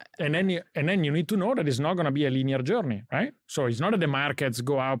 Versus, and then you need to know that it's not going to be a linear journey, right? So it's not that the markets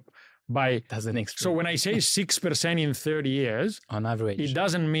go up by. That's the next. So when I say 6% in 30 years, on average, it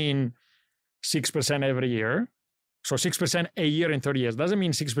doesn't mean 6% every year. So 6% a year in 30 years doesn't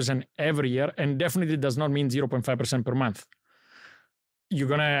mean 6% every year, and definitely does not mean 0.5% per month. You're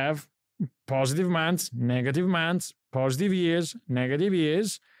going to have positive months, positive years, negative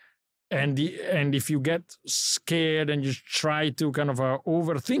years. And if you get scared and you try to kind of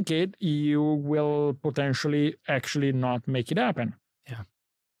overthink it, you will potentially actually not make it happen. Yeah.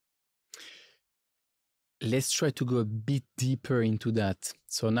 Let's try to go a bit deeper into that.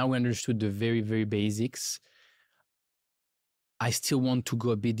 So now we understood the very, very basics. I still want to go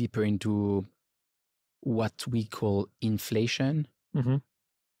a bit deeper into what we call inflation,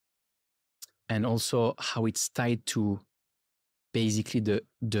 and also how it's tied to basically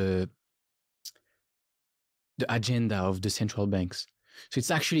the agenda of the central banks. So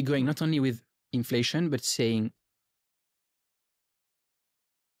it's actually going not only with inflation, but saying,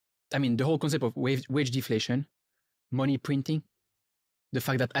 the whole concept of wage deflation, money printing, the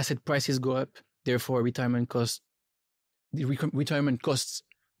fact that asset prices go up, therefore retirement costs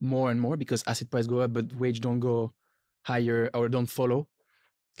more and more because asset prices go up, but wage don't go higher or don't follow.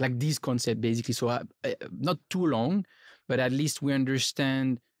 Like this concept basically. So not too long, but at least we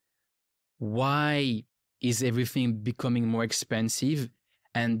understand why is everything becoming more expensive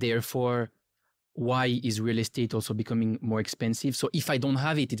And therefore, why is real estate also becoming more expensive? So if I don't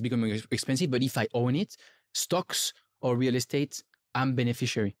have it, it's becoming expensive. But if I own it, stocks or real estate, I'm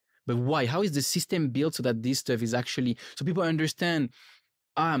beneficiary. But why? How is the system built so that this stuff is actually, so people understand,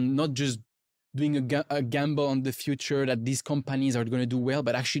 I'm not just doing a gamble on the future that these companies are going to do well,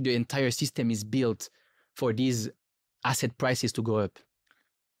 but actually the entire system is built for these asset prices to go up.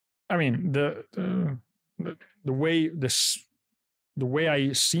 I mean, the way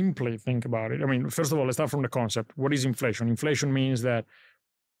I simply think about it. I mean, first of all, let's start from the concept. What is inflation? Inflation means that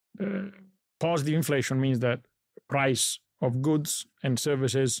positive inflation means that price of goods and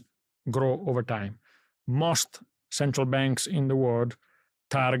services grow over time. Most central banks in the world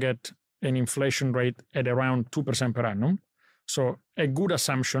target an inflation rate at around 2% per annum. So a good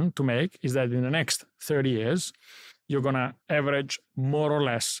assumption to make is that in the next 30 years, you're going to average more or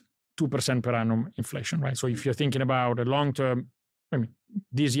less 2% per annum inflation, right? So if you're thinking about a long term, I mean,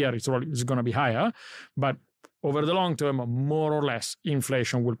 this year it's going to be higher, but over the long term, more or less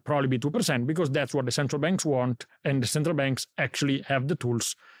inflation will probably be 2% because that's what the central banks want, and the central banks actually have the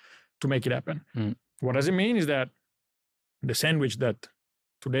tools to make it happen. What does it mean is that the sandwich that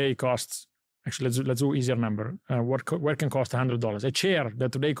today costs, actually let's do easier number, where can cost $100? A chair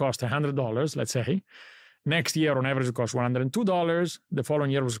that today costs $100, let's say, next year on average it costs $102, the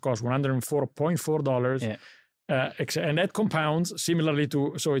following year it will cost $104.4. Yeah. And that compounds similarly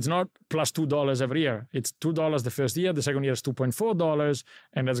to, so it's not plus $2 every year. It's $2 the first year, the second year is $2.4,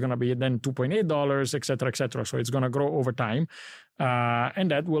 and that's going to be then $2.8, et cetera, et cetera. So it's going to grow over time, and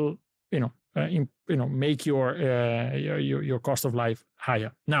that will, make your cost of life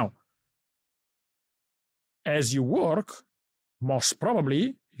higher. Now, as you work, most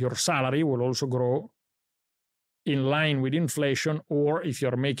probably your salary will also grow in line with inflation, or if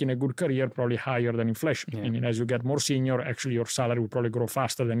you're making a good career, probably higher than inflation. Yeah. I mean, as you get more senior, actually your salary will probably grow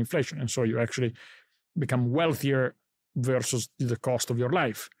faster than inflation. And so you actually become wealthier versus the cost of your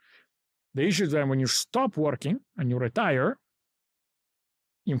life. The issue is that when you stop working and you retire,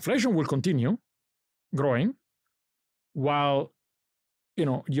 inflation will continue growing while,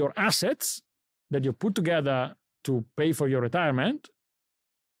 your assets that you put together to pay for your retirement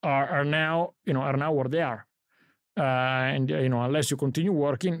are now where they are. And unless you continue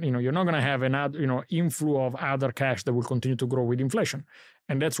working, you're not going to have another inflow of other cash that will continue to grow with inflation.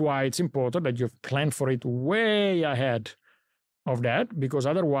 And that's why it's important that you've planned for it way ahead of that, because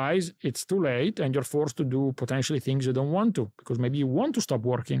otherwise it's too late and you're forced to do potentially things you don't want to, because maybe you want to stop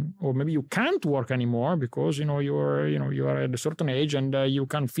working, or maybe you can't work anymore because you are at a certain age and you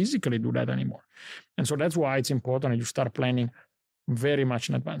can't physically do that anymore. And so that's why it's important that you start planning very much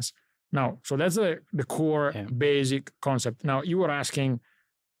in advance. Now, so that's the core basic concept. Now, you were asking.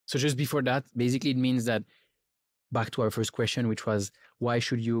 So just before that, basically it means that, back to our first question, which was, why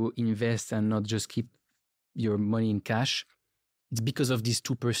should you invest and not just keep your money in cash? It's because of this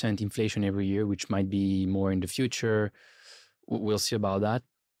 2% inflation every year, which might be more in the future. We'll see about that.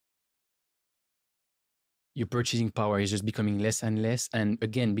 Your purchasing power is just becoming less and less. And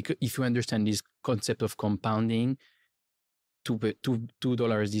again, because if you understand this concept of compounding,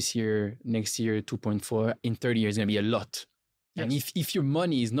 $2 this year, next year, 2.4, in 30 years, it's going to be a lot. Yes. And if your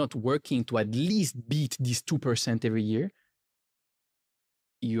money is not working to at least beat this 2% every year,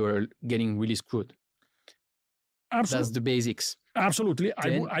 you're getting really screwed. Absolutely. That's the basics. Absolutely.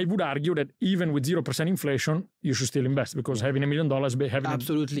 I would argue that even with 0% inflation, you should still invest, because having $1 million,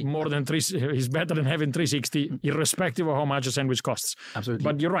 having more than 3 is better than having 360, irrespective of how much a sandwich costs. Absolutely.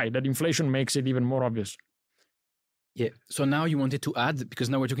 But you're right, that inflation makes it even more obvious. Yeah. So now you wanted to add, because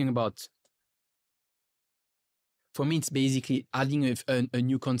now we're talking about, for me, it's basically adding a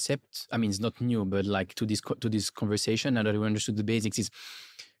new concept. I mean, it's not new, but like to this conversation, now that we understood the basics, is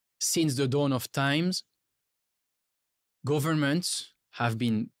since the dawn of times, governments have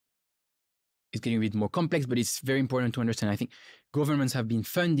been, it's getting a bit more complex, but it's very important to understand. I think governments have been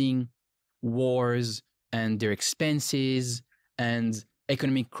funding wars and their expenses and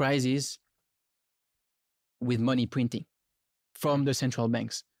economic crises with money printing from the central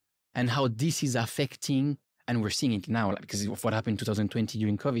banks, and how this is affecting, and we're seeing it now because of what happened in 2020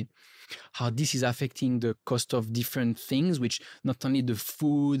 during COVID, how this is affecting the cost of different things, which not only the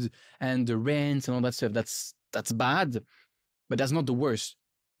food and the rent and all that stuff, that's bad, but that's not the worst.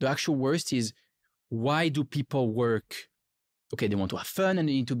 The actual worst is, why do people work? Okay, they want to have fun and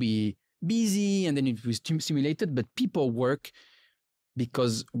they need to be busy and they need to be stimulated, but people work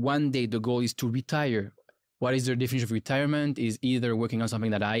because one day the goal is to retire. What is the definition of retirement? Is either working on something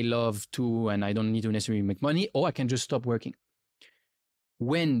that I love too and I don't need to necessarily make money, or I can just stop working.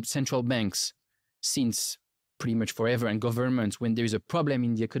 When central banks, since pretty much forever. And governments, when there is a problem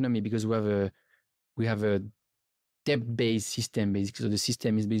in the economy, because we have a debt-based system, basically. So the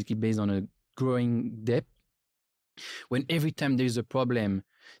system is basically based on a growing debt. When every time there is a problem,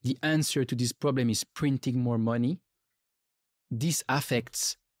 the answer to this problem is printing more money, this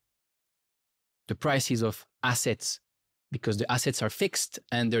affects the prices of assets, because the assets are fixed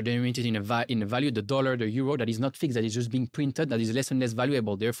and they're denominated in a value, the dollar, the euro, that is not fixed, that is just being printed, that is less and less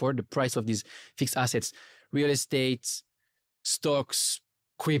valuable. Therefore, the price of these fixed assets, real estate, stocks,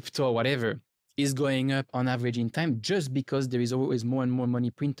 crypto, whatever, is going up on average in time, just because there is always more and more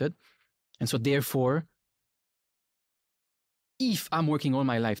money printed. And so therefore, if I'm working all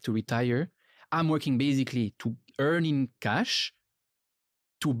my life to retire, I'm working basically to earn in cash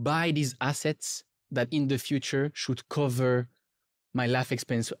to buy these assets that in the future should cover my life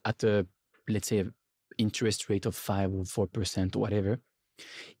expense at a, let's say, interest rate of 5 or 4% or whatever.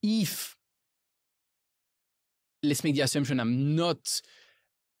 If, let's make the assumption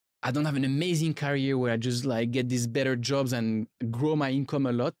I don't have an amazing career where I just like get these better jobs and grow my income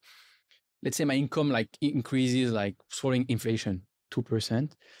a lot. Let's say my income like increases like following inflation,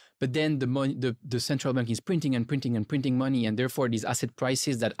 2%. But then the central bank is printing and printing and printing money, and therefore these asset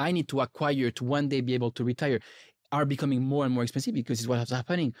prices that I need to acquire to one day be able to retire are becoming more and more expensive, because it's what's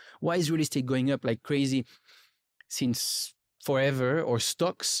happening. Why is real estate going up like crazy since forever, or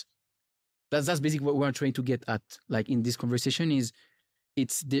stocks? That's basically what we're trying to get at. Like in this conversation is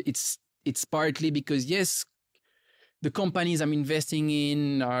it's partly because yes, the companies I'm investing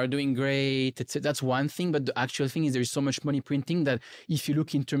in are doing great. That's one thing. But the actual thing is there is so much money printing that if you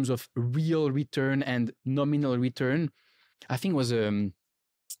look in terms of real return and nominal return, I think it was so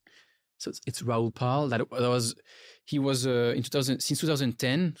it's Raoul Pal he was in 2000 since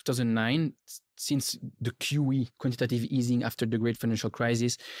 2010, 2009, since the QE, quantitative easing after the great financial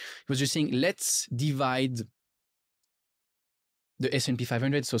crisis. He was just saying, let's divide the S&P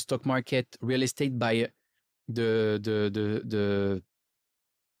 500, so stock market, real estate, by the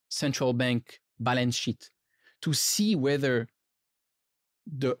central bank balance sheet to see whether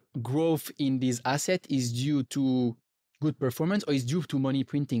the growth in this asset is due to good performance or is due to money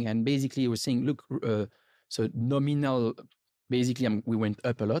printing. And basically we're saying, look, so nominal, basically we went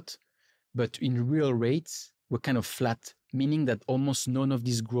up a lot, but in real rates, we're kind of flat, meaning that almost none of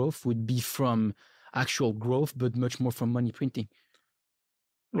this growth would be from actual growth, but much more from money printing.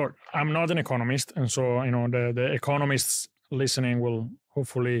 Look, I'm not an economist, and so the economists listening will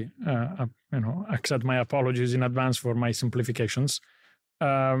hopefully accept my apologies in advance for my simplifications.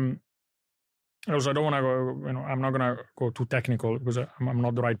 Also, I don't want to go. I'm not going to go too technical because I'm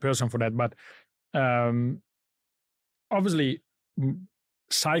not the right person for that. But obviously,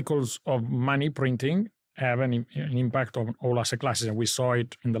 cycles of money printing have an impact on all asset classes, and we saw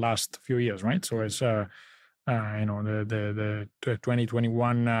it in the last few years, right? So it's the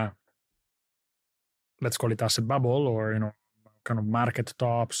 2021, let's call it asset bubble, or kind of market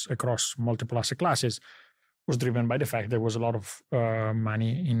tops across multiple asset classes, was driven by the fact there was a lot of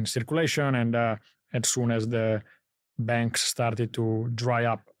money in circulation, and as soon as the banks started to dry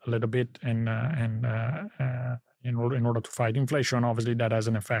up a little bit, and in order to fight inflation, obviously that has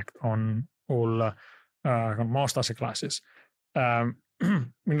an effect on all most asset classes. In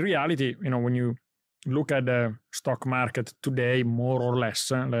reality, when you look at the stock market today, more or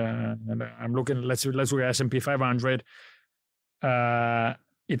less, I'm looking. Let's look at S&P 500.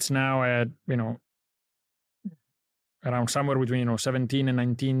 It's now at around somewhere between 17 and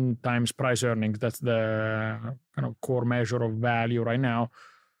 19 times price earnings. That's the kind of core measure of value right now.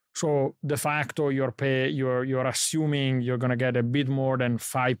 So de facto, you're assuming you're going to get a bit more than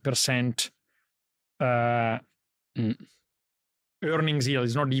 5% earnings yield.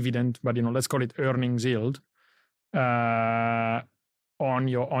 It's not dividend, but let's call it earnings yield on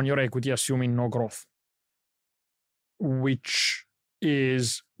your equity, assuming no growth, which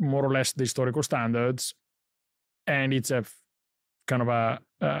is more or less the historical standards, and it's a kind of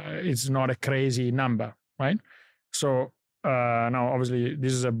it's not a crazy number, right? So now, obviously,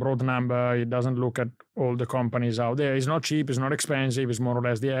 this is a broad number. It doesn't look at all the companies out there. It's not cheap. It's not expensive. It's more or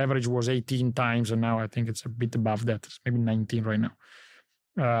less, the average was 18 times, and now I think it's a bit above that. It's maybe 19 right now,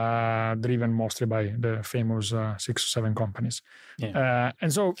 driven mostly by the famous 6 or 7 companies. Yeah.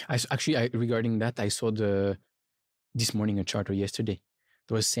 And so, regarding that, I saw this morning a chart or yesterday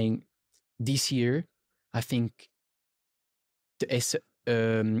that was saying this year, I think this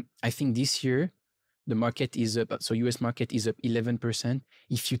year the market is up. So US market is up 11%.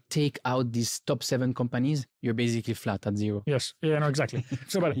 If you take out these top 7 companies, you're basically flat at zero. Yes. Yeah, no, exactly.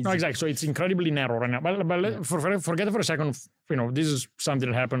 So, but no, exactly. So it's incredibly narrow right now. But forget it for a second. This is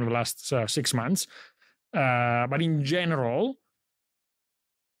something that happened in the last 6 months. But in general,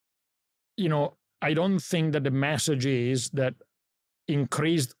 I don't think that the message is that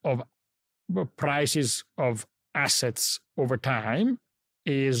increase of prices of assets over time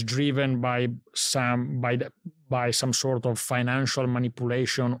is driven by some sort of financial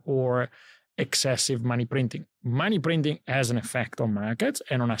manipulation or excessive money printing. Money printing has an effect on markets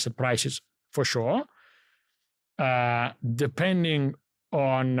and on asset prices for sure. Depending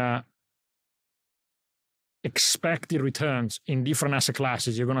on expected returns in different asset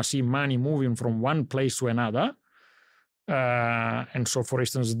classes, you're going to see money moving from one place to another. And so, for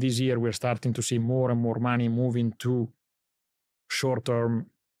instance, this year we're starting to see more and more money moving to short-term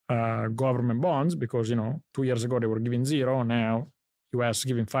government bonds because, 2 years ago they were giving 0, now US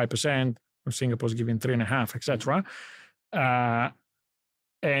giving 5%, Singapore's giving 3.5%, etc.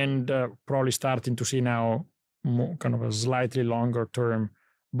 And probably starting to see now more kind of a slightly longer-term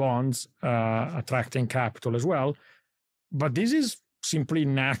bonds attracting capital as well. But this is simply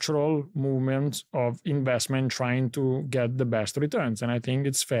natural movements of investment trying to get the best returns, and I think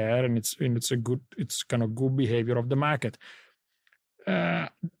it's fair and it's kind of good behavior of the market.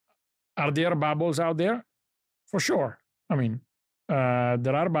 Are there bubbles out there? For sure. I mean,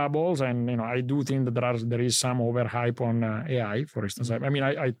 there are bubbles, and I do think that there is some overhype on AI, for instance. I mean,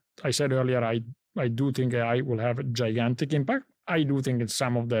 I said earlier I do think AI will have a gigantic impact. I do think that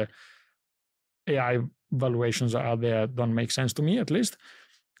some of the AI valuations out there don't make sense to me, at least.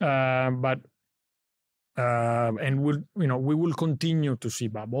 But and we will continue to see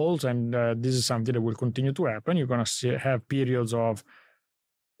bubbles, and this is something that will continue to happen. You're going to have periods of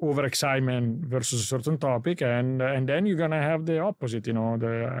overexcitement versus a certain topic, and then you're going to have the opposite, the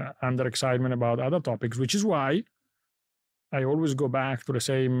underexcitement about other topics, which is why I always go back to the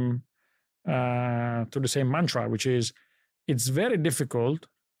same mantra, which is it's very difficult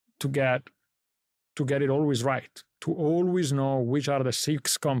to get it always right, to always know which are the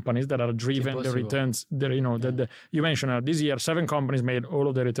 6 companies that are driven the returns. You mentioned this year 7 companies made all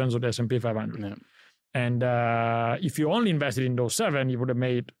of the returns of the S&P 500. Yeah. And if you only invested in those 7, you would have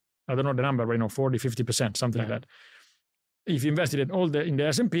made, I don't know the number, but 40, 50%, something like that. If you invested in the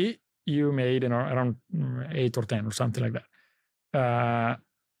S&P, you made around 8 or 10 or something like that.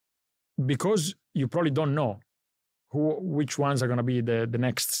 Because you probably don't know which ones are going to be the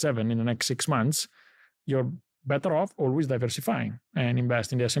next 7 in the next 6 months, you're better off always diversifying and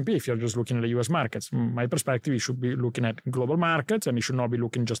invest in the S&P if you're just looking at the US markets. My perspective, you should be looking at global markets, and you should not be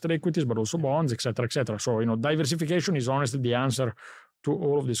looking just at equities, but also bonds, etc., etc. So, diversification is honestly the answer to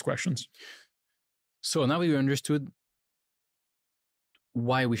all of these questions. So now we understood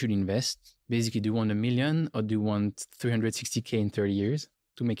why we should invest. Basically, do you want $1 million or do you want 360K in 30 years?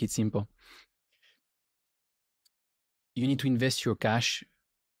 To make it simple, you need to invest your cash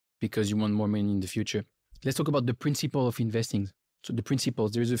because you want more money in the future. Let's talk about the principle of investing. So the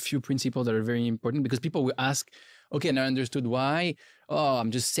principles, there's a few principles that are very important because people will ask, okay, and I understood why. Oh, I'm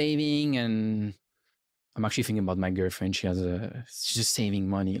just saving, and I'm actually thinking about my girlfriend. She's just saving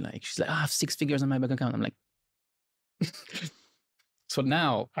money. Like she's like, I have 6 figures on my bank account. I'm like, so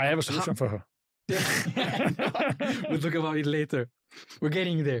now I have a solution for her. We'll talk about it later. We're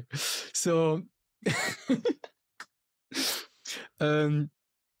getting there. So,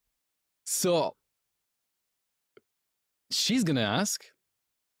 so she's going to ask,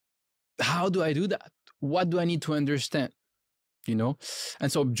 how do I do that? What do I need to understand?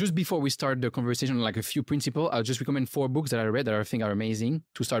 And so just before we start the conversation, like a few principles, I'll just recommend 4 books that I read that I think are amazing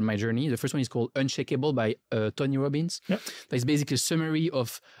to start my journey. The first one is called Unshakable by Tony Robbins. Yep. That's basically a summary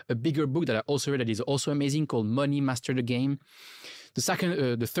of a bigger book that I also read that is also amazing called Money Master the Game.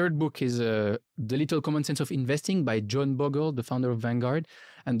 The third book is The Little Common Sense of Investing by John Bogle, the founder of Vanguard.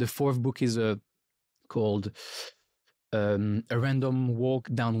 And the 4th book is called A Random Walk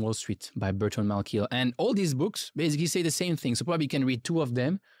Down Wall Street by Burton Malkiel. And all these books basically say the same thing. So probably you can read 2 of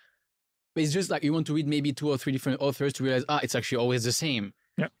them, but it's just like you want to read maybe 2 or 3 different authors to realize, it's actually always the same.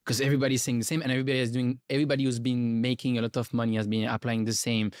 Yeah. Because everybody's saying the same, and everybody who's been making a lot of money has been applying the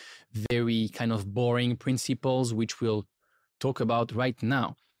same very kind of boring principles, which we'll talk about right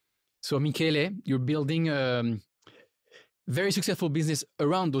now. So Michele, you're building a very successful business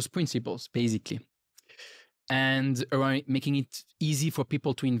around those principles, basically, and around making it easy for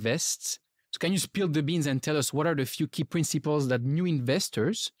people to invest. So can you spill the beans and tell us what are the few key principles that new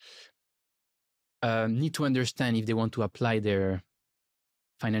investors need to understand if they want to apply their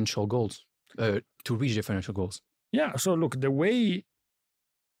financial goals, to reach their financial goals? Yeah. So look, the way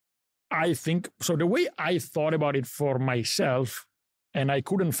I thought about it for myself, and I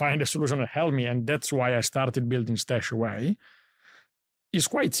couldn't find a solution that helped me, and that's why I started building StashAway, is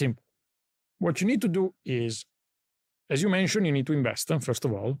quite simple. what you need to do is, as you mentioned, you need to invest. First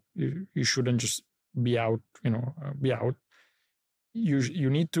of all, you shouldn't just be out. You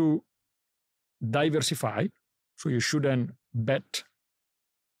need to diversify. So you shouldn't bet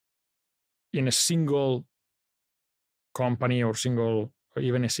in a single company or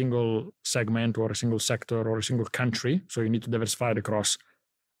even a single segment or a single sector or a single country. So you need to diversify it across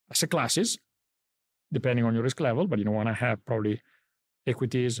asset classes, depending on your risk level, but you don't want to have probably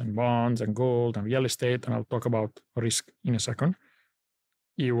equities and bonds and gold and real estate, and I'll talk about risk in a second.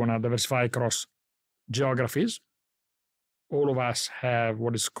 You want to diversify across geographies. All of us have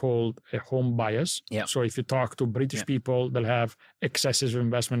what is called a home bias. Yeah. So if you talk to British people, they'll have excessive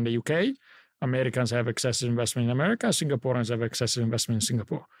investment in the UK. Americans have excessive investment in America. Singaporeans have excessive investment in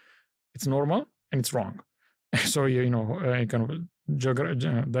Singapore. It's normal and it's wrong. So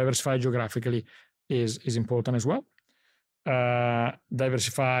diversify geographically is important as well.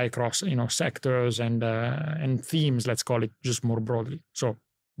 Diversify across sectors and themes, let's call it, just more broadly. So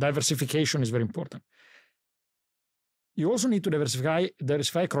diversification is very important. You also need to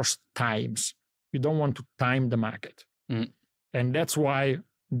diversify across times. You don't want to time the market. And that's why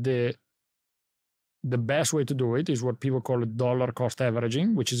the best way to do it is what people call dollar cost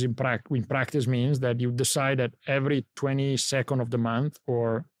averaging, which is in practice means that you decide that every 22nd of the month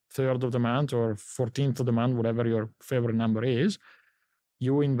or 3rd of the month or 14th of the month, whatever your favorite number is,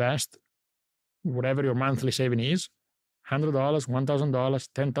 you invest whatever your monthly saving is, $100, $1,000,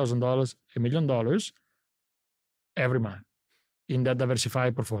 $10,000, $1 million every month in that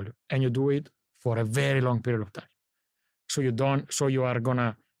diversified portfolio. And you do it for a very long period of time. So you are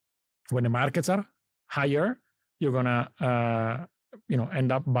gonna, when the markets are higher, you're gonna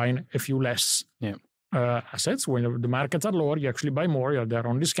end up buying a few less assets. When the markets are lower, you actually buy more. You're there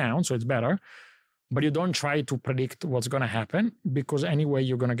on discount, so it's better. But you don't try to predict what's going to happen, because anyway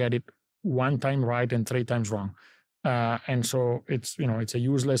you're going to get it 1 time right and 3 times wrong. And so it's a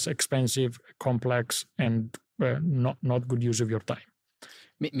useless, expensive, complex, and not good use of your time.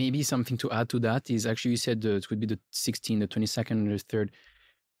 Maybe something to add to that is, actually you said it would be the 16th, the 22nd, and the 3rd.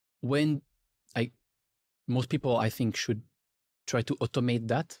 When most people, I think, should try to automate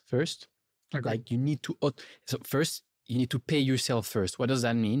that first. Okay. Like you need to, so first you need to pay yourself first. What does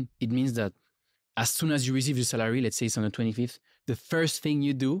that mean? It means that as soon as you receive your salary, let's say it's on the 25th, the first thing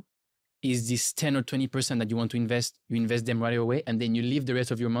you do is this 10 or 20% that you want to invest, you invest them right away, and then you leave the rest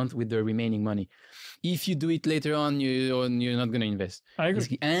of your month with the remaining money. If you do it later on, you're not going to invest. I agree.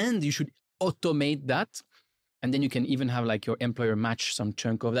 Basically. And you should automate that. And then you can even have like your employer match some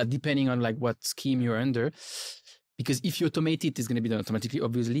chunk of that, depending on like what scheme you're under. Because if you automate it, it's going to be done automatically,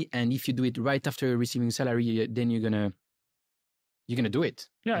 obviously. And if you do it right after receiving salary, then you're gonna do it.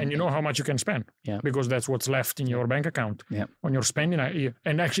 Yeah, and you know how much you can spend. Yeah. Because that's what's left in your bank account. Yeah. On your spending,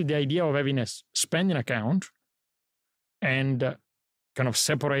 and actually the idea of having a spending account and kind of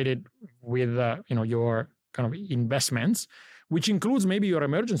separated with your kind of investments, which includes maybe your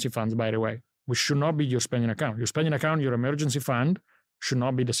emergency funds, by the way, which should not be your spending account. Your spending account, your emergency fund should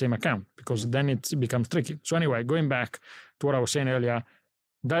not be the same account, because then it becomes tricky. So anyway, going back to what I was saying earlier,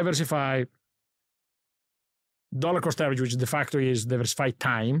 diversify, dollar cost average, which de facto is diversify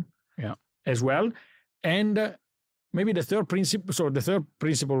time as well. And maybe the third principle,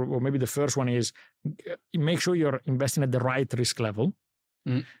 or maybe the first one, is make sure you're investing at the right risk level.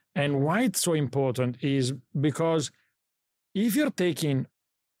 And why it's so important is because if you're taking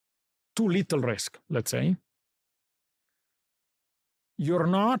too little risk, let's say, you're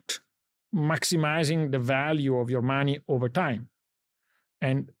not maximizing the value of your money over time.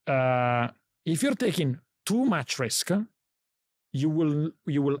 And if you're taking too much risk, you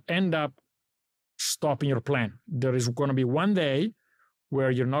will end up stopping your plan. There is going to be one day where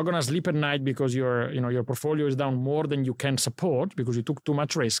you're not going to sleep at night because your portfolio is down more than you can support because you took too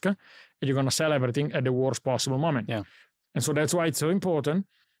much risk, and you're going to sell everything at the worst possible moment. Yeah. And so that's why it's so important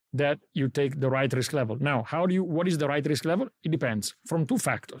that you take the right risk level. Now, what is the right risk level? It depends from 2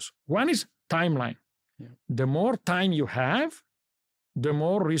 factors. One is timeline. Yeah. The more time you have, the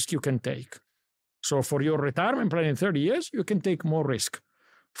more risk you can take. So for your retirement plan in 30 years, you can take more risk.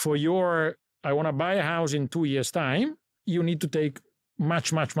 For your, I want to buy a house in 2 years' time, you need to take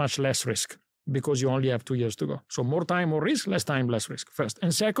much, much, much less risk because you only have 2 years to go. So more time, more risk, less time, less risk, first.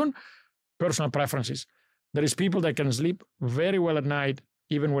 And second, personal preferences. There is people that can sleep very well at night,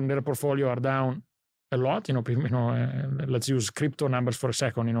 even when their portfolio are down a lot. Let's use crypto numbers for a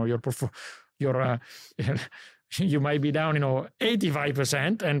second. You might be down,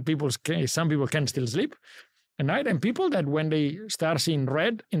 85%, and some people can still sleep at night. And people that when they start seeing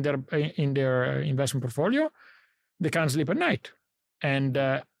red in their investment portfolio, they can't sleep at night. And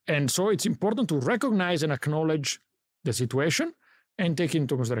And so it's important to recognize and acknowledge the situation and take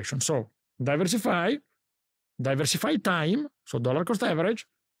into consideration. So diversify time, so dollar cost average.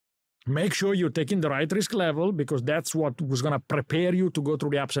 Make sure you're taking the right risk level, because that's what was going to prepare you to go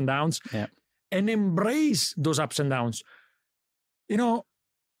through the ups and downs. Yeah. And embrace those ups and downs. You know,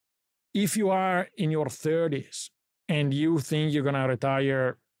 if you are in your 30s and you think you're going to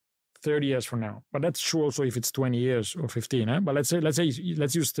retire 30 years from now, but that's true also if it's 20 years or 15, but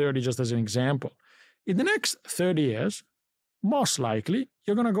let's use 30 just as an example. In the next 30 years, most likely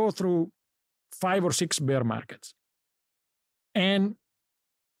you're going to go through 5 or 6 bear markets and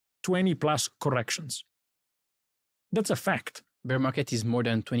 20 plus corrections. That's a fact. Bear market is more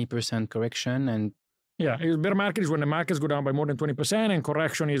than 20% correction, and yeah, bear market is when the markets go down by more than 20%, and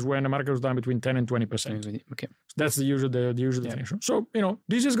correction is when the market goes down between 10 and 20%. Okay, so that's the usual definition. So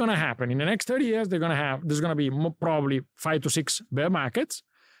this is going to happen in the next 30 years. There's going to be probably 5 to 6 bear markets,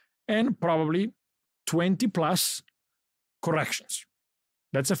 and probably 20 plus corrections.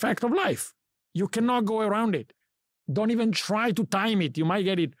 That's a fact of life. You cannot go around it. Don't even try to time it. You might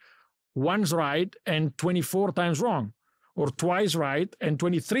get it once right and 24 times wrong, or twice right and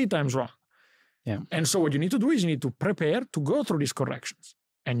 23 times wrong. Yeah. And so what you need to do is you need to prepare to go through these corrections,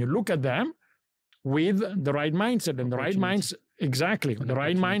 and you look at them with the right mindset. And the right mindset, exactly. The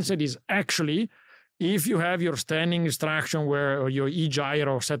right mindset is actually, if you have your standing instruction or your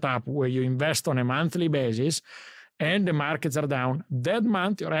e-gyro set up where you invest on a monthly basis and the markets are down, that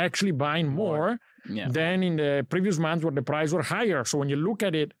month you're actually buying more than in the previous month where the price were higher. So when you look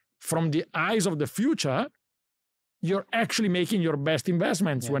at it from the eyes of the future, you're actually making your best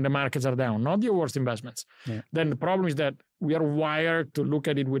investments when the markets are down, not your worst investments. Yeah. Then the problem is that we are wired to look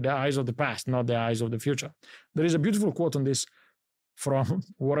at it with the eyes of the past, not the eyes of the future. There is a beautiful quote on this from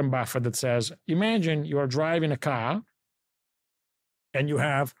Warren Buffett that says, imagine you are driving a car and you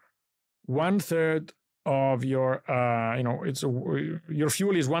have 1/3 of your, your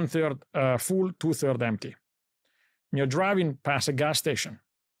fuel is 1/3 full, 2/3 empty. You're driving past a gas station,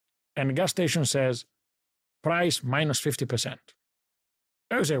 and the gas station says, price minus 50%.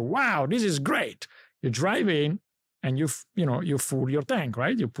 You say, wow, this is great. You drive in and you fill your tank,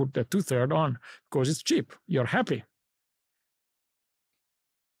 right? You put the 2/3 on because it's cheap. You're happy.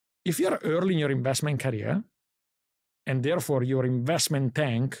 If you're early in your investment career, and therefore your investment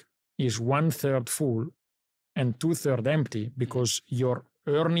tank is 1/3 full and 2/3 empty, because your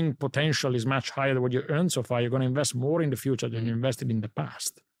earning potential is much higher than what you earned so far, you're going to invest more in the future than you invested in the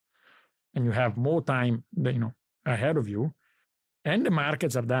past. And you have more time, ahead of you, and the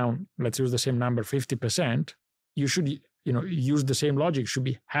markets are down, let's use the same number, 50%, you should, use the same logic, should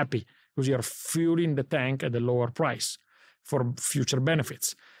be happy because you're fueling the tank at a lower price for future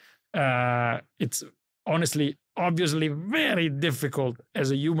benefits. It's honestly, obviously very difficult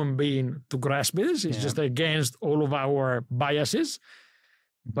as a human being to grasp this. It's just against all of our biases,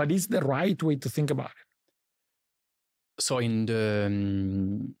 but it's the right way to think about it. So in the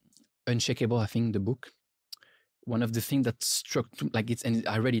Unshakable, I think, the book, one of the things that struck, and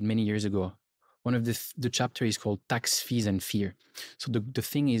I read it many years ago, one of the chapter is called Tax, Fees, and Fear. So the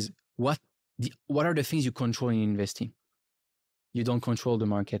thing is, what are the things you control in investing? You don't control the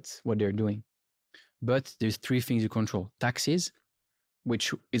markets, what they're doing. But there's 3 things you control. Taxes, which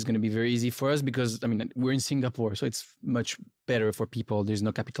is going to be very easy for us because, we're in Singapore, so it's much better for people. There's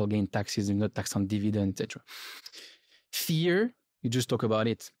no capital gain taxes, there's no tax on dividend, etc. Fear, you just talk about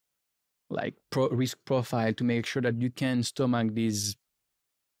it, like risk profile, to make sure that you can stomach these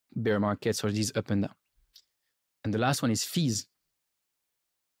bear markets or these up and down. And the last one is fees.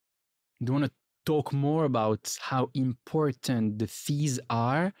 Do you want to talk more about how important the fees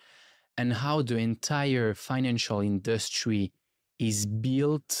are and how the entire financial industry is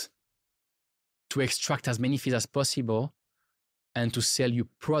built to extract as many fees as possible and to sell you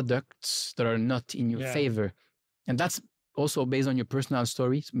products that are not in your favor? And that's also based on your personal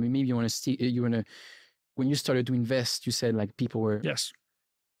stories. Maybe you want to when you started to invest, you said people were. Yes.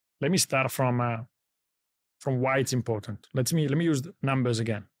 Let me start from why it's important. Let me use the numbers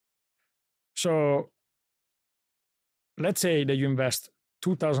again. So let's say that you invest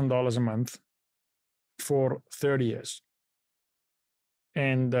 $2,000 a month for 30 years.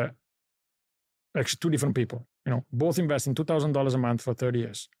 And actually 2 different people, both investing $2,000 a month for 30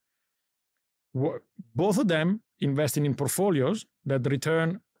 years. Both of them investing in portfolios that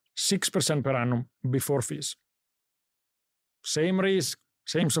return 6% per annum before fees. Same risk,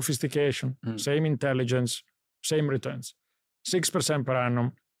 same sophistication, same intelligence, same returns. 6% per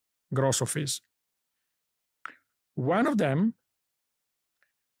annum gross of fees. One of them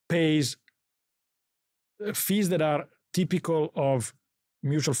pays fees that are typical of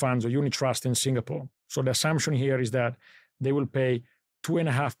mutual funds or unit trust in Singapore. So the assumption here is that they will pay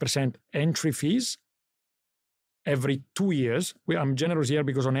 2.5% entry fees every 2 years. I'm generous here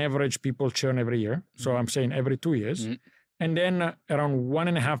because on average people churn every year. So I'm saying every 2 years. And then around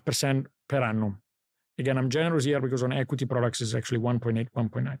 1.5% per annum. Again, I'm generous here because on equity products is actually 1.8,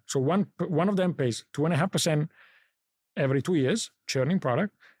 1.9. So one of them pays 2.5% every 2 years, churning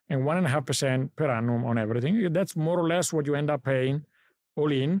product, and 1.5% per annum on everything. That's more or less what you end up paying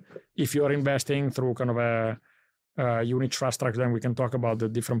all in if you're investing through kind of a unit trust structure. Then we can talk about the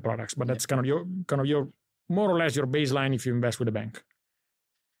different products, but that's kind of your more or less your baseline if you invest with a bank.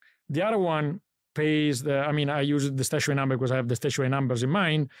 The other one pays I use the StashAway number because I have the StashAway numbers in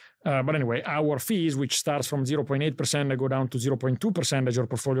mind. But anyway, our fees, which starts from 0.8%, they go down to 0.2% as your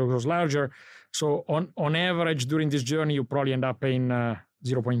portfolio grows larger. So on average, during this journey, you probably end up paying 0.3,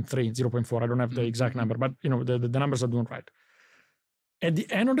 0.4. I don't have the exact number, but the numbers are doing right. At the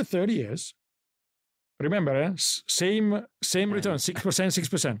end of the 30 years, remember, same return, 6%,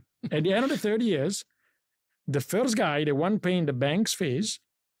 6%. At the end of the 30 years, the first guy, the one paying the bank's fees,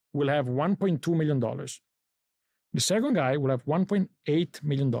 will have $1.2 million. The second guy will have $1.8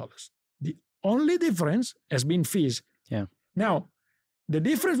 million. The only difference has been fees. Yeah. Now, the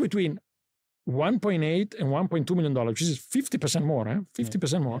difference between 1.8 and $1.2 million, which is 50% more,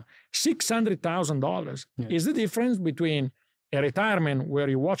 50% more, $600,000 is the difference between a retirement where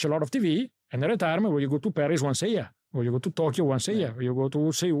you watch a lot of TV and a retirement where you go to Paris once a year, or you go to Tokyo once a year, or you go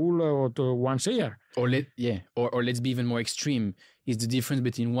to Seoul or once a year. Or let's be even more extreme. Is the difference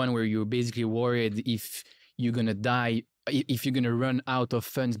between one where you're basically worried if you're going to die, if you're going to run out of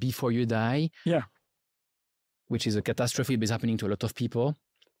funds before you die. Yeah. Which is a catastrophe, but it's happening to a lot of people.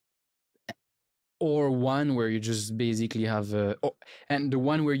 Or one where you just basically have, and the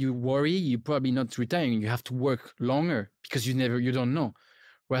one where you worry, you're probably not retiring. You have to work longer because you don't know.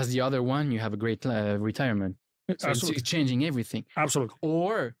 Whereas the other one, you have a great retirement. So it's changing everything. Absolutely.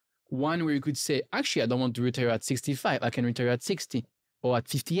 Or one where you could say, actually, I don't want to retire at 65. I can retire at 60 or at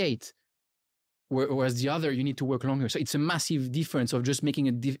 58. Whereas the other, you need to work longer. So it's a massive difference of just making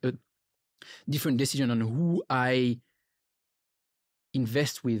a different decision on who I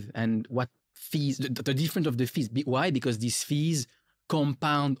invest with and what fees, the difference of the fees. Why? Because these fees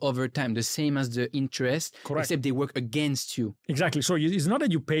compound over time, the same as the interest, correct, except they work against you. Exactly. So it's not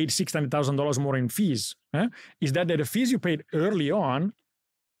that you paid $600,000 more in fees. It's that the fees you paid early on,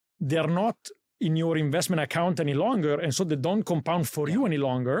 they're not in your investment account any longer, and so they don't compound for you any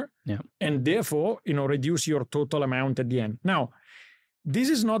longer, and therefore, reduce your total amount at the end. Now, this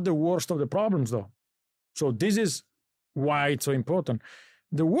is not the worst of the problems, though. So this is why it's so important.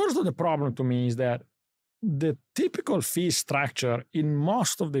 The worst of the problem to me is that the typical fee structure in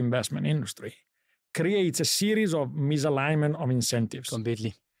most of the investment industry creates a series of misalignment of incentives.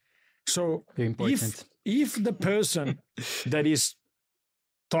 Completely. So very important. If the person that is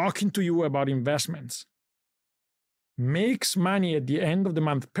talking to you about investments makes money at the end of the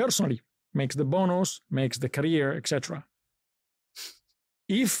month personally, makes the bonus, makes the career, etc.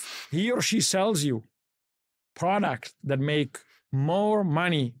 If he or she sells you products that make more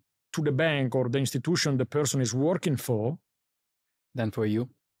money to the bank or the institution the person is working for than for you,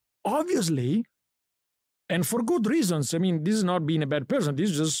 obviously, and for good reasons. I mean, this is not being a bad person.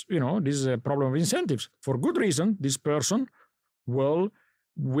 This is just, this is a problem of incentives. For good reason, this person will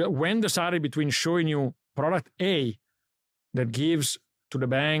when decided between showing you product A that gives to the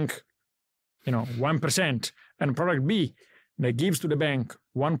bank, 1%, and product B that gives to the bank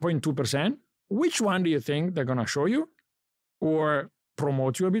 1.2%, which one do you think they're going to show you or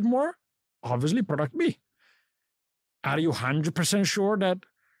promote you a bit more? Obviously, product B. Are you 100% sure that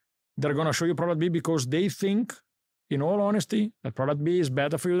they're going to show you product B because they think, in all honesty, that product B is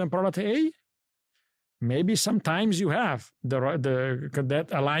better for you than product A? Maybe sometimes you have that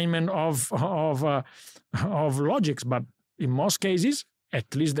alignment of logics, but in most cases,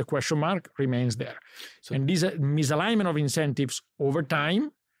 at least the question mark remains there. So, and this misalignment of incentives over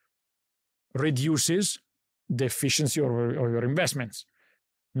time reduces the efficiency of your investments,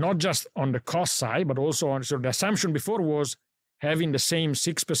 not just on the cost side, but also on. So the assumption before was having the same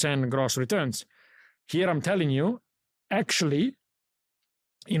 6% gross returns. Here I'm telling you, actually,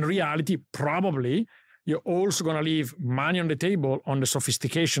 in reality, probably you're also going to leave money on the table on the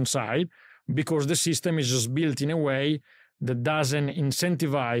sophistication side because the system is just built in a way that doesn't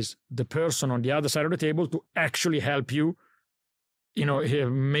incentivize the person on the other side of the table to actually help you,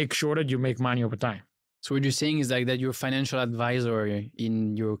 make sure that you make money over time. So what you're saying is that your financial advisor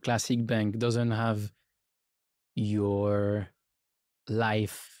in your classic bank doesn't have your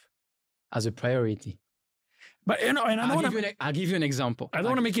life as a priority. But and I don't I'll give you an example. I don't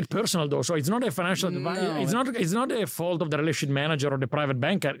want to make it personal though. So it's not a financial advice. It's not a fault of the relationship manager or the private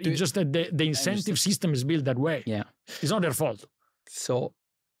banker. It's just that the incentive system is built that way. Yeah. It's not their fault. So,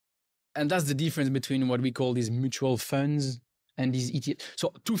 and that's the difference between what we call these mutual funds and these ETFs.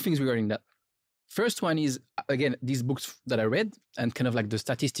 So two things regarding that. First one is, again, these books that I read, and kind of like the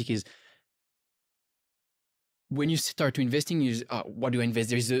statistic is, when you start to investing, what do I invest?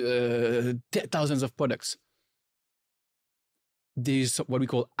 There's thousands of products. There's what we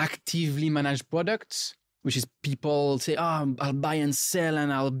call actively managed products, which is people say, I'll buy and sell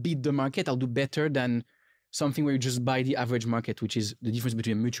and I'll beat the market. I'll do better than something where you just buy the average market, which is the difference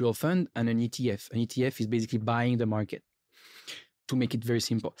between a mutual fund and an ETF. An ETF is basically buying the market. To make it very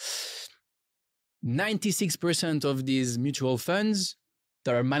simple, 96% of these mutual funds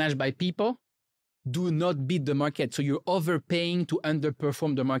that are managed by people do not beat the market. So you're overpaying to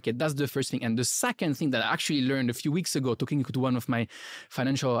underperform the market. That's the first thing. And the second thing that I actually learned a few weeks ago, talking to one of my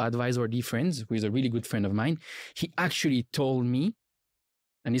financial advisor friends, who is a really good friend of mine, he actually told me,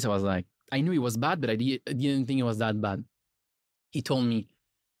 and this I was like, I knew it was bad, but I didn't think it was that bad. He told me,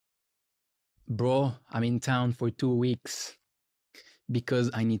 bro, I'm in town for 2 weeks because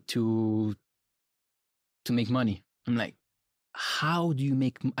I need to make money. I'm like, how do you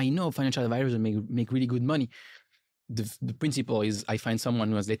make? I know financial advisors make really good money. The principle is, I find someone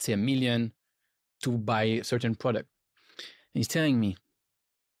who has, let's say, $1 million to buy a certain product. And he's telling me,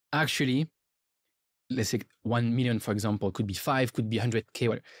 actually, let's say 1 million, for example, could be 5, could be 100K.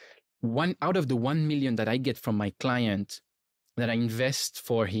 Whatever. One out of the 1 million that I get from my client that I invest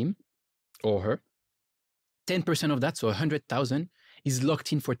for him or her, 10% of that, so 100,000, is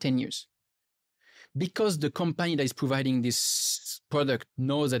locked in for 10 years. Because the company that is providing this product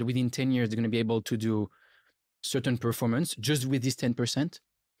knows that within 10 years, they're going to be able to do certain performance just with this 10%,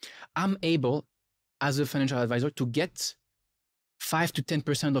 I'm able, as a financial advisor, to get 5 to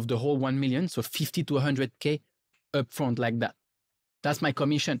 10% of the whole 1 million, so 50 to 100K upfront like that. That's my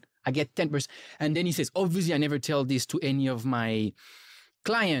commission. I get 10%. And then he says, obviously, I never tell this to any of my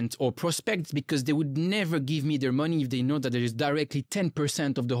clients or prospects because they would never give me their money if they know that there is directly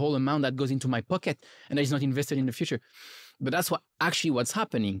 10% of the whole amount that goes into my pocket and that is not invested in the future. But that's what's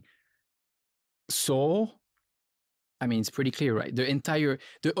happening. So, I mean, it's pretty clear, right?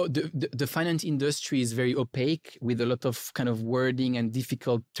 The finance industry is very opaque with a lot of kind of wording and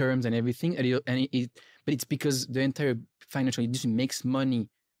difficult terms and everything. But it's because the entire financial industry makes money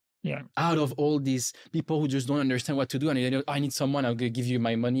out of all these people who just don't understand what to do. And they know, I need someone, I'll give you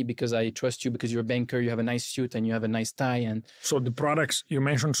my money because I trust you, because you're a banker, you have a nice suit and you have a nice tie. And so the products you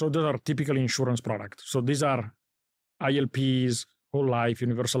mentioned, so those are typically insurance products. So these are ILPs, whole life,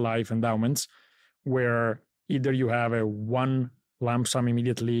 universal life endowments, where either you have a one lump sum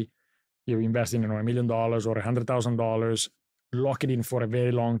immediately, you invest in $1 million or $100,000, lock it in for a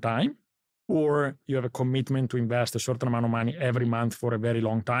very long time, or you have a commitment to invest a certain amount of money every month for a very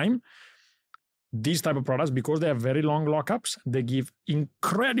long time. These type of products, because they have very long lockups, they give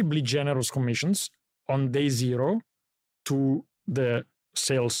incredibly generous commissions on day zero to the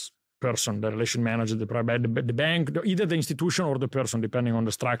salesperson, the relation manager, the bank, either the institution or the person, depending on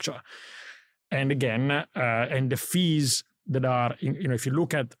the structure. And again, and the fees that are, if you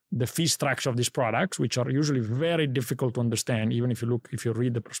look at the fee structure of these products, which are usually very difficult to understand, even if you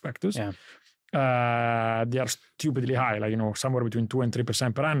read the prospectus, they are stupidly high, like, somewhere between 2 and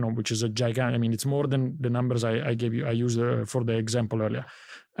 3% per annum, which is a gigantic, I mean, it's more than the numbers I gave you, I used for the example earlier.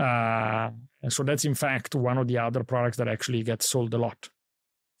 And so that's in fact one of the other products that actually gets sold a lot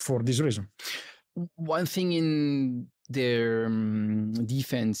for this reason. One thing in their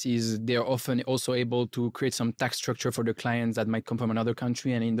defense is they're often also able to create some tax structure for the clients that might come from another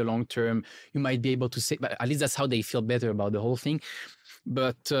country, and in the long term you might be able to say, but at least that's how they feel better about the whole thing.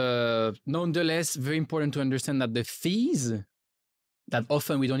 But nonetheless, very important to understand that the fees that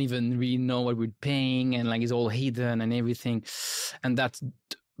often we don't even really know what we're paying, and like it's all hidden and everything, and that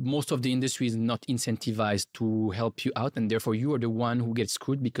most of the industry is not incentivized to help you out, and therefore you are the one who gets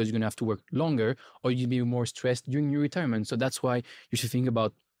screwed because you're going to have to work longer or you'll be more stressed during your retirement. So that's why you should think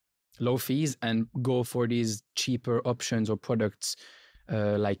about low fees and go for these cheaper options or products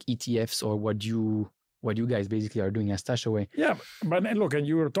like ETFs or what you guys basically are doing as StashAway. Yeah, but look, and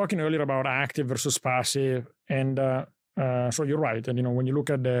you were talking earlier about active versus passive, and so you're right. And when you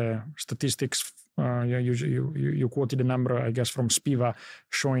look at the statistics, you quoted a number, I guess, from Spiva,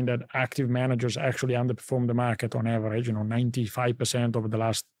 showing that active managers actually underperform the market on average, 95% over the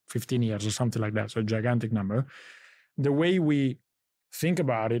last 15 years or something like that. So a gigantic number. The way we think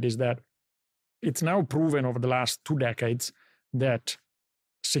about it is that it's now proven over the last 2 decades that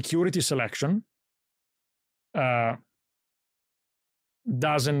security selection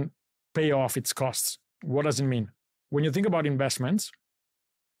doesn't pay off its costs. What does it mean? When you think about investments,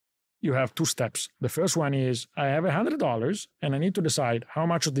 you have two steps. The first one is I have $100 and I need to decide how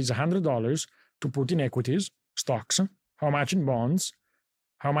much of these $100 to put in equities, stocks, how much in bonds,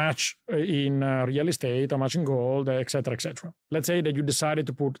 how much in real estate, how much in gold, etc., etc. Let's say that you decided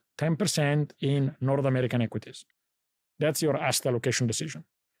to put 10% in North American equities. That's your asset allocation decision.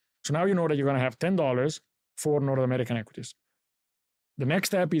 So now you know that you're going to have $10 for North American equities. The next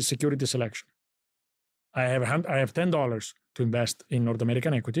step is security selection. I have $10 to invest in North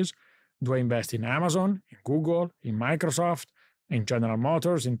American equities. Do I invest in Amazon, in Google, in Microsoft, in General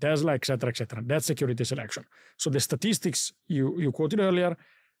Motors, in Tesla, etc., etc.? That's security selection. So the statistics you quoted earlier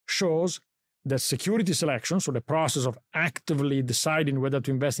shows that security selection, so the process of actively deciding whether to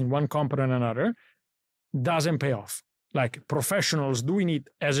invest in one company or another, doesn't pay off. Like professionals doing it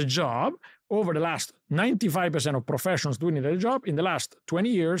as a job, over the last 95% of professionals doing it as a job in the last 20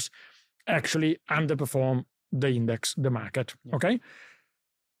 years actually underperform the index, the market. Yeah. Okay?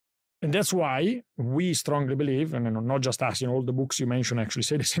 And that's why we strongly believe, and not just us, all the books you mentioned actually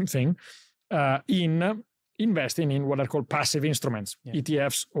say the same thing, in investing in what are called passive instruments,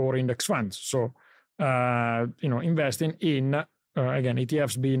 ETFs or index funds. So, investing in, again,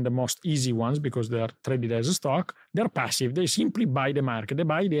 ETFs being the most easy ones because they are traded as a stock. They're passive. They simply buy the market. They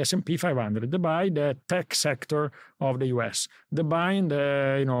buy the S&P 500. They buy the tech sector of the US. They buy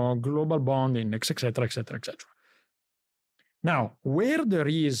the global bond index, etc., etc., etc. Now, where there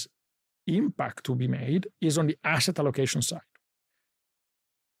is impact to be made is on the asset allocation side.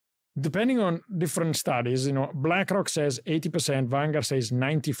 Depending on different studies, BlackRock says 80%, Vanguard says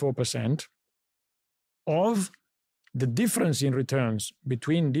 94% of the difference in returns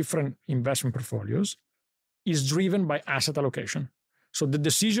between different investment portfolios is driven by asset allocation. So the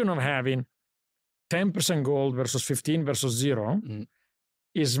decision of having 10% gold versus 15 versus 0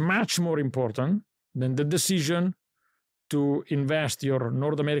 is much more important than the decision to invest your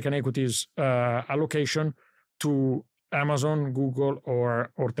North American equities allocation to Amazon, Google,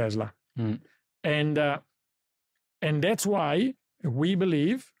 or Tesla. And that's why we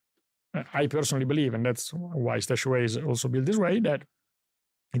believe, I personally believe, and that's why StashAway is also built this way, that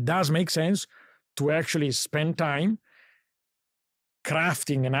it does make sense to actually spend time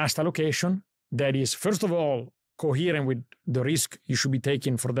crafting an asset allocation that is, first of all, coherent with the risk you should be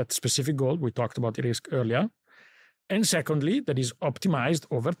taking for that specific goal. We talked about the risk earlier. And secondly, that is optimized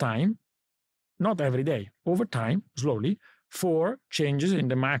over time, not every day, over time, slowly, for changes in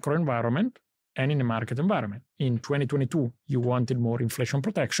the macro environment and in the market environment. In 2022, you wanted more inflation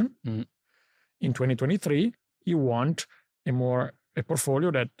protection. In 2023, you want a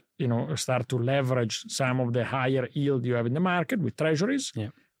portfolio that start to leverage some of the higher yield you have in the market with treasuries,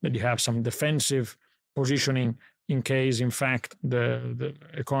 that you have some defensive positioning in case, in fact, the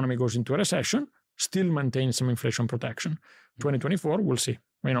economy goes into a recession, still maintain some inflation protection. 2024, we'll see.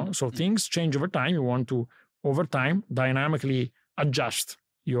 So things change over time. You want to, over time, dynamically adjust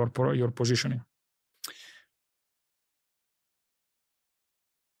your positioning.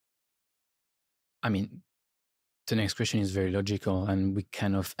 I mean, the next question is very logical, and we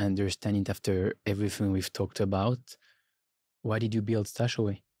kind of understand it after everything we've talked about. Why did you build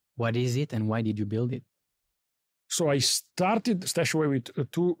StashAway? What is it, and why did you build it? So I started StashAway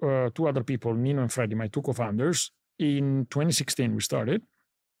with two other people, Nino and Freddie, my two co-founders. In 2016, we started.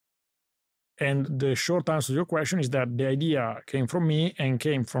 And the short answer to your question is that the idea came from me and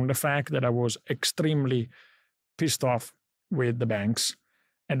came from the fact that I was extremely pissed off with the banks.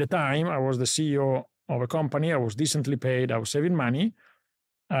 At the time, I was the CEO of a company. I was decently paid. I was saving money.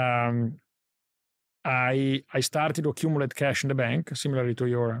 I started to accumulate cash in the bank, similarly to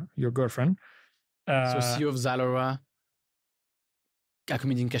your girlfriend. So CEO of Zalora,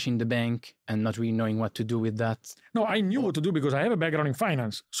 accumulating cash in the bank and not really knowing what to do with that. No, I knew what to do because I have a background in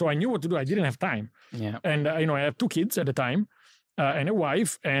finance. So I knew what to do. I didn't have time. Yeah. And, I had 2 kids at the time and a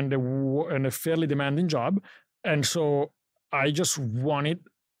wife and a fairly demanding job. And so I just wanted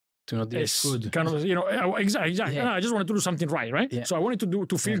to not do food. Kind of, exactly. Yeah. I just wanted to do something right? Yeah. So I wanted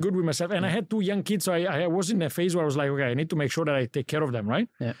to feel good with myself. And I had 2 young kids. So I was in a phase where I was like, okay, I need to make sure that I take care of them, right?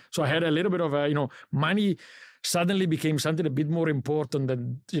 Yeah. So I had a little bit of money suddenly became something a bit more important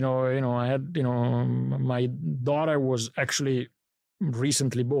than, I had, my daughter was actually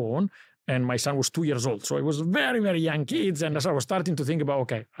recently born and my son was 2 years old. So it was very, very young kids. And so I was starting to think about,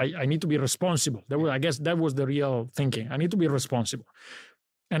 okay, I need to be responsible. I guess that was the real thinking. I need to be responsible.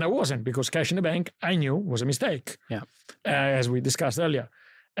 And I wasn't, because cash in the bank, I knew was a mistake, as we discussed earlier.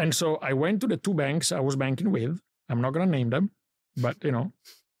 And so I went to the 2 banks I was banking with. I'm not going to name them, but,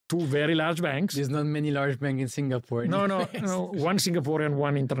 2 two very large banks. There's not many large banks in Singapore. No, one Singaporean,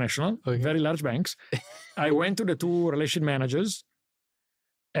 one international, very large banks. I went to the two relationship managers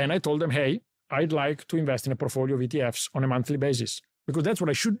and I told them, hey, I'd like to invest in a portfolio of ETFs on a monthly basis. Because that's what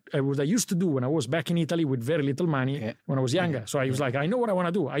I used to do when I was back in Italy with very little money when I was younger. So I was like, I know what I want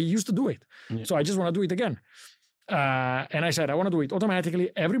to do. I used to do it. So I just want to do it again. And I said, I want to do it automatically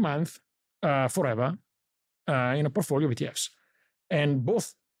every month, forever, in a portfolio of ETFs. And both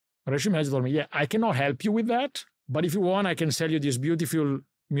relationship managers told me, yeah, I cannot help you with that. But if you want, I can sell you these beautiful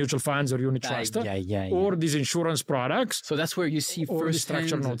mutual funds or unit trust or these insurance products. So that's where you see or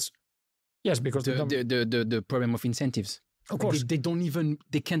structured notes. Yes, because the problem of incentives. Of course, they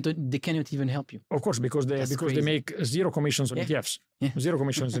cannot even help you. Of course, because they make zero commissions on ETFs. Zero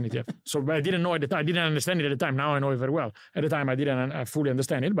commissions on ETFs. So I didn't know at the time. I didn't understand it at the time. Now I know it very well. At the time, I didn't fully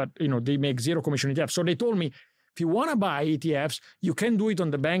understand it. But they make zero commission ETFs. So they told me, if you want to buy ETFs, you can do it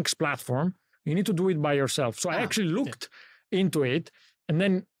on the bank's platform. You need to do it by yourself. So I actually looked into it, and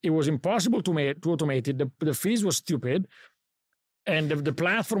then it was impossible to automate it. The fees were stupid, and the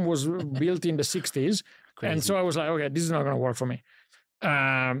platform was built in the 60s. Crazy. And so I was like, okay, this is not going to work for me.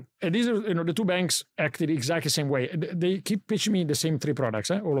 And these are, the two banks acted exactly the same way. They keep pitching me the same three products,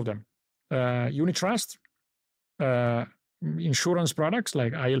 all of them. Unit trust, insurance products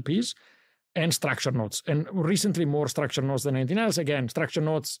like ILPs, and structured notes. And recently more structured notes than anything else. Again, structured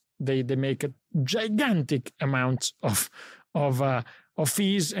notes, they make a gigantic amounts of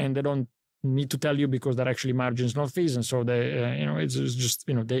fees, and they don't need to tell you because they're actually margins, not fees. And so they, it's just,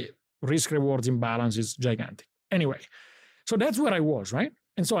 they risk rewards imbalance is gigantic. Anyway, so that's where I was, right?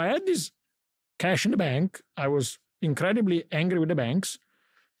 And so I had this cash in the bank. I was incredibly angry with the banks.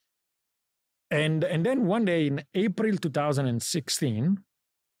 And then one day in April 2016,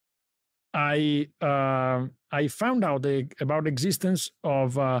 I found out about the existence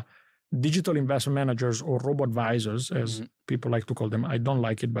of digital investment managers, or robo-advisors, as people like to call them. I don't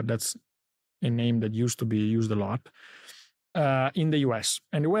like it, but that's a name that used to be used a lot in the US.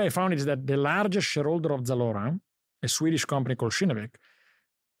 And the way I found it is that the largest shareholder of Zalora, a Swedish company called Kinnevik,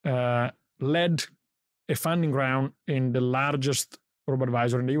 led a funding round in the largest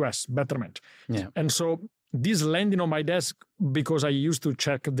robo-advisor in the US, Betterment. Yeah. And so this landed on my desk because I used to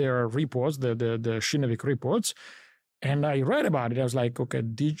check their reports, the Kinnevik reports, and I read about it. I was like, okay,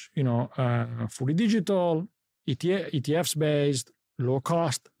 fully digital, ETFs based, low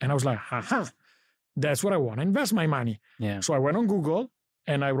cost. And I was like, that's where I want to invest my money. Yeah. So I went on Google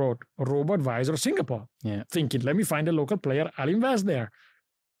and I wrote robo-advisor Singapore, thinking, let me find a local player, I'll invest there.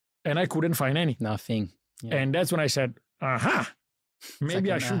 And I couldn't find any. Nothing. Yeah. And that's when I said,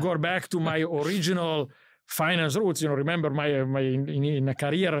 maybe I should go back to my original finance roots. Remember my in a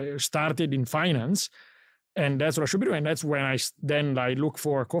career started in finance, and that's what I should be doing. And that's when I look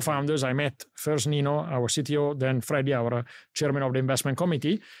for co-founders. I met first Nino, our CTO, then Freddie, our chairman of the investment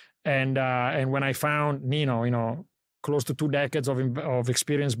committee. And when I found Nino, close to 2 decades of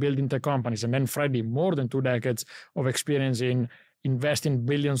experience building tech companies, and then Freddie, more than 2 decades of experience in investing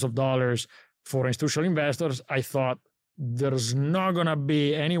billions of dollars for institutional investors, I thought there's not going to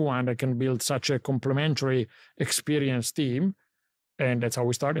be anyone that can build such a complementary experienced team. And that's how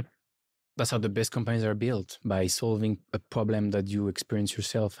we started. That's how the best companies are built, by solving a problem that you experience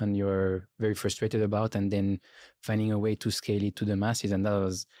yourself and you're very frustrated about, and then finding a way to scale it to the masses. And that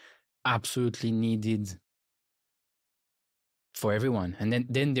was absolutely needed for everyone. And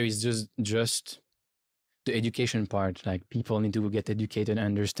then there is just the education part. Like, people need to get educated and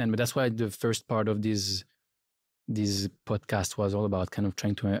understand. But that's why the first part of this podcast was all about, kind of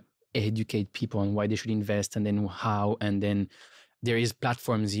trying to educate people on why they should invest, and then how, and then there is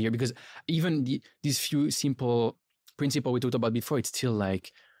platforms here, because even these few simple principles we talked about before, it's still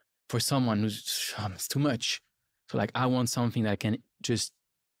like, for someone who's it's too much. So like, I want something that I can just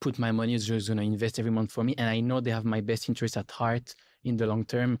put my money, is just going to invest every month for me. And I know they have my best interest at heart in the long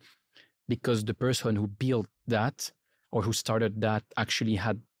term, because the person who built that or who started that actually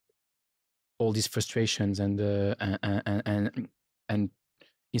had all these frustrations, and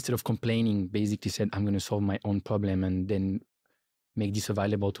instead of complaining, basically said, I'm going to solve my own problem and then make this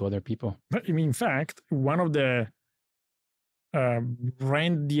available to other people. But in fact, one of the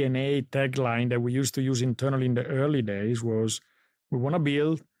brand DNA tagline that we used to use internally in the early days was, we want to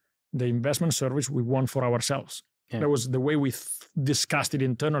build the investment service we want for ourselves. Yeah. That was the way we discussed it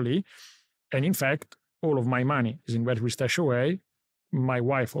internally. And in fact, all of my money is invested with StashAway. My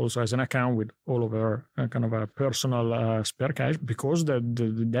wife also has an account with all of her kind of a personal spare cash, because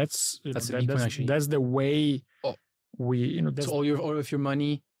that's the way we, so all of your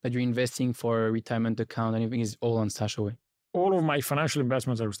money that you're investing for a retirement account, anything, is all on StashAway. all of my financial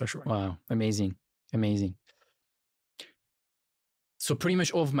investments are with StashAway. Wow, amazing. So pretty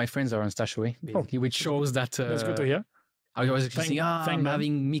much all of my friends are on StashAway, basically, which shows that... That's good to hear. I was actually saying, I'm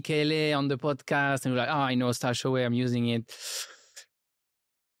having Michele on the podcast, and we're like, I know StashAway, I'm using it.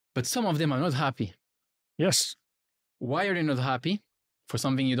 But some of them are not happy. Yes. Why are they not happy? For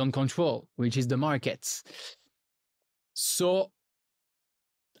something you don't control, which is the markets. So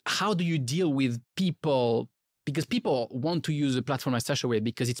how do you deal with people? Because people want to use a platform like StashAway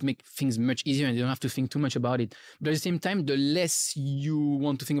because it makes things much easier and you don't have to think too much about it. But at the same time, the less you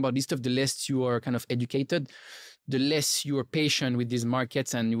want to think about this stuff, the less you are kind of educated, the less you are patient with these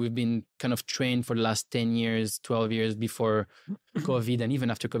markets. And we've been kind of trained for the last 10 years, 12 years before COVID and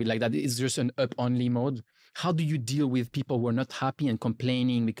even after COVID like that. It's just an up-only mode. How do you deal with people who are not happy and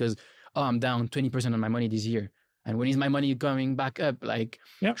complaining because, I'm down 20% on my money this year? And when is my money coming back up? Like,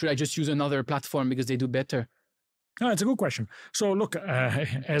 should I just use another platform because they do better? No, it's a good question. So look,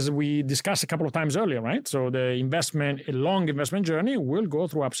 as we discussed a couple of times earlier, right? So a long investment journey will go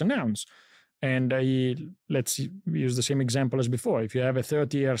through ups and downs. And let's use the same example as before. If you have a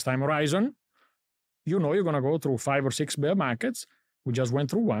 30 years time horizon, you're going to go through 5 or 6 bear markets. We just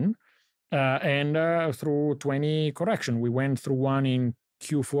went through one. And through 20 correction. We went through one in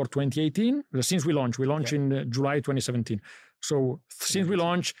Q4 2018. Since we launched in July 2017. So since we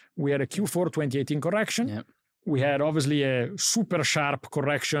launched, we had a Q4 2018 correction. Yep. We had obviously a super sharp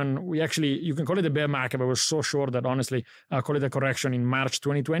correction. You can call it a bear market, but we're so sure that honestly, I'll call it a correction in March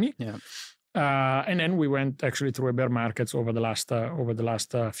 2020. Yeah. And then we went actually through a bear markets over the last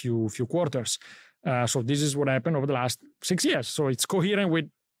few quarters. So this is what happened over the last 6 years. So it's coherent with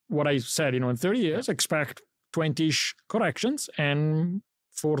what I said, in 30 years, expect 20-ish corrections and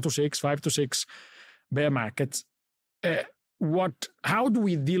 5 to 6 bear markets. How do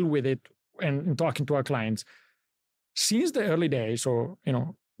we deal with it? And in talking to our clients, since the early days, so,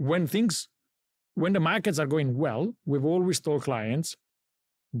 when the markets are going well, we've always told clients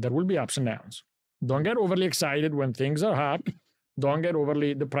there will be ups and downs. Don't get overly excited when things are up. Don't get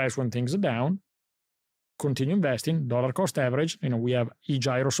overly depressed when things are down. Continue investing, dollar cost average. We have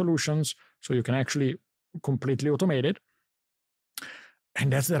e-gyro solutions, so you can actually completely automate it.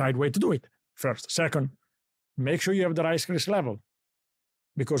 And that's the right way to do it. First. Second, make sure you have the right risk level.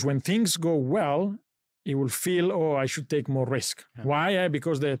 Because when things go well, you will feel, I should take more risk. Yeah. Why?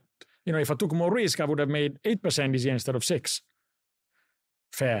 Because if I took more risk, I would have made 8% this year instead of 6%.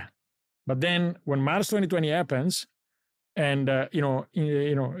 Fair. But then when March 2020 happens, and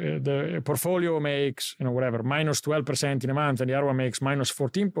the portfolio makes whatever minus 12% in a month, and the other one makes minus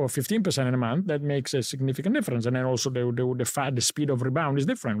 14 or 15% in a month, that makes a significant difference. And then also the speed of rebound is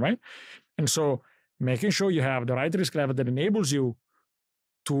different, right? And so making sure you have the right risk level that enables you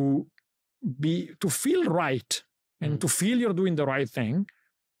to feel right and to feel you're doing the right thing,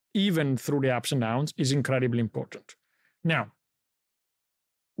 even through the ups and downs, is incredibly important. Now,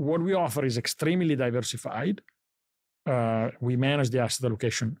 what we offer is extremely diversified. We manage the asset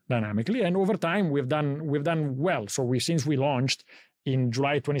allocation dynamically, and over time we've done well. So since we launched in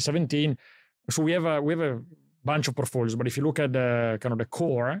July 2017, so we have a bunch of portfolios. But if you look at the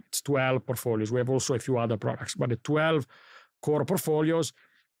core, it's 12 portfolios. We have also a few other products, but the 12 core portfolios,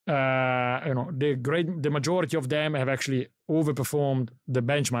 the majority of them have actually overperformed the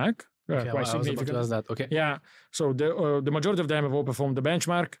benchmark. Quite significant. That. Okay. Yeah. So the majority of them have overperformed the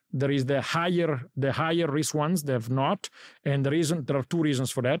benchmark. There is the higher risk ones they have not, and there are 2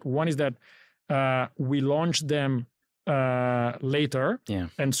 reasons for that. One is that we launched them later,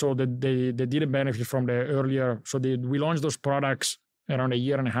 and so they didn't benefit from the earlier. So we launched those products around a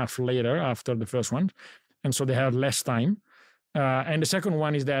year and a half later after the first one, and so they had less time. And the second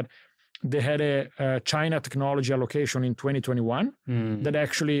one is that they had a China technology allocation in 2021 that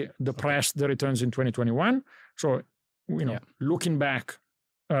actually depressed the returns in 2021. So, looking back,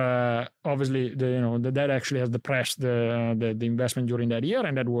 obviously, that actually has depressed the investment during that year,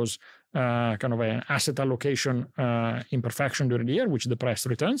 and that was kind of an asset allocation imperfection during the year, which depressed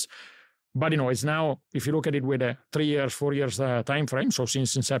returns. But it's now, if you look at it with a 3 years, 4 years time frame, so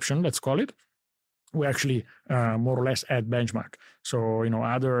since inception, let's call it, we actually more or less at benchmark. So,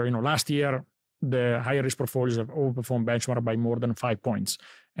 last year, the higher risk portfolios have overperformed benchmark by more than 5 points.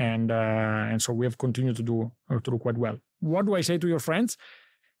 And so we have continued to do quite well. What do I say to your friends?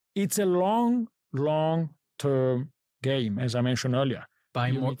 It's a long-term game, as I mentioned earlier.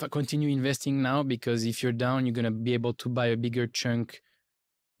 Continue investing now, because if you're down, you're going to be able to buy a bigger chunk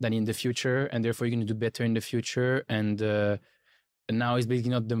than in the future, and therefore you're going to do better in the future. And now is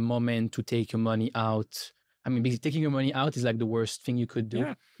basically not the moment to take your money out. I mean, taking your money out is like the worst thing you could do.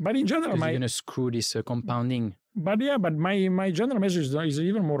 Yeah, but in general, you're going to screw this compounding. but my general message is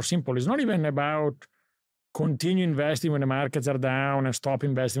even more simple. It's not even about continue investing when the markets are down and stop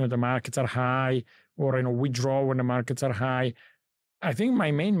investing when the markets are high, or withdraw when the markets are high. I think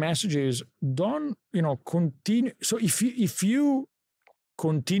my main message is don't continue. So if you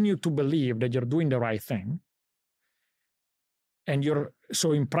continue to believe that you're doing the right thing, and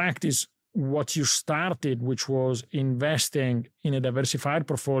so in practice what you started, which was investing in a diversified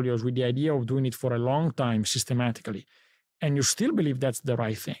portfolios with the idea of doing it for a long time systematically, and you still believe that's the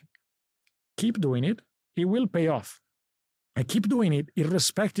right thing, keep doing it. It will pay off. And keep doing it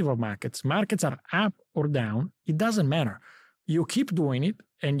irrespective of markets. Markets are up or down. It doesn't matter. You keep doing it,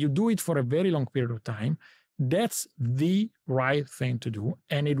 and you do it for a very long period of time. That's the right thing to do,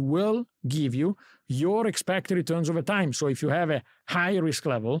 and it will give you your expected returns over time. So if you have a high risk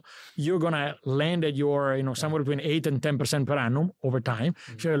level, you're gonna land at your somewhere between 8 and 10% per annum over time.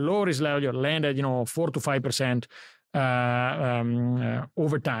 Mm-hmm. If you have a low risk level, you land at 4 to 5%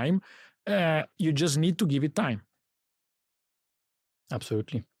 over time. You just need to give it time.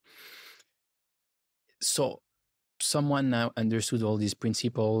 Absolutely. So someone now understood all these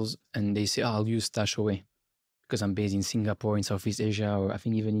principles, and they say, I'll use StashAway because I'm based in Singapore, in Southeast Asia, or I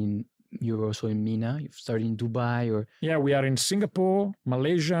think even you're also in MENA. You've started in Dubai, or yeah, we are in Singapore,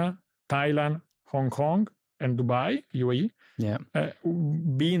 Malaysia, Thailand, Hong Kong, and Dubai, UAE. Yeah,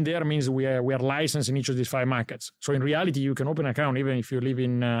 being there means we are licensed in each of these 5 markets. So in reality, you can open an account even if you live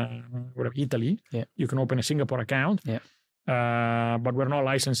in Italy. Yeah. You can open a Singapore account. Yeah. But we're not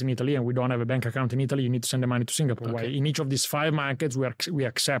licensed in Italy, and we don't have a bank account in Italy. You need to send the money to Singapore. Okay. While in each of these 5 markets, we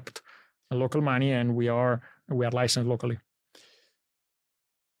accept local money, and we are licensed locally.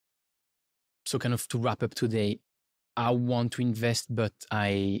 So kind of to wrap up today, I want to invest, but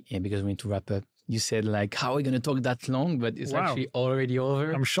because we need to wrap up. You said how are we going to talk that long? But it's actually already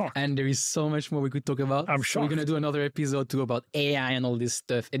over. I'm shocked. And there is so much more we could talk about. I'm shocked. We're going to do another episode too about AI and all this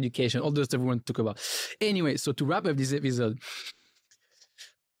stuff, education, all the stuff we want to talk about. Anyway, so to wrap up this episode,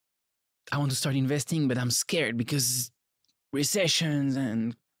 I want to start investing, but I'm scared because recessions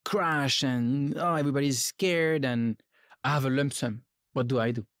and crash and everybody's scared, and I have a lump sum. What do?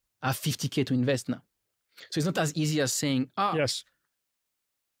 I have 50K to invest now. So it's not as easy as saying, yes,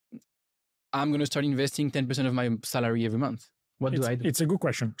 I'm going to start investing 10% of my salary every month. What do I do? It's a good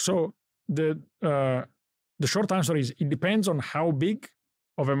question. So the short answer is it depends on how big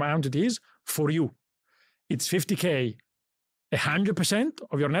of amount it is for you. It's 50K, 100%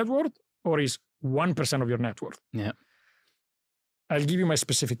 of your net worth, or is 1% of your net worth? Yeah. I'll give you my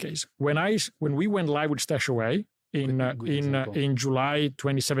specific case. When we went live with StashAway in July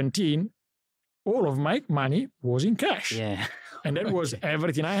 2017, all of my money was in cash. Yeah. And that was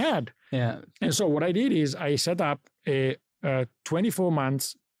everything I had. Yeah. And so what I did is I set up a 24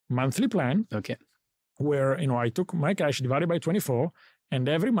 months monthly plan. Okay. Where, I took my cash divided by 24, and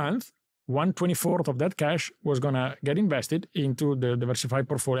every month, 1/24 of that cash was going to get invested into the diversified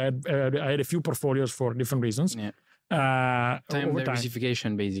portfolio. I had a few portfolios for different reasons. Yeah. Time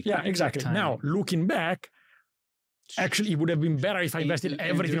diversification, basically. Yeah, exactly. Now, looking back, actually, it would have been better if I invested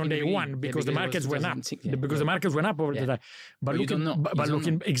everything on day one because the markets went up. Because the markets went up over the time. But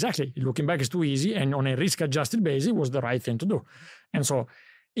looking back is too easy, and on a risk-adjusted basis, it was the right thing to do. And so,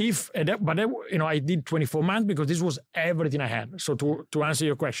 I did 24 months because this was everything I had. So to answer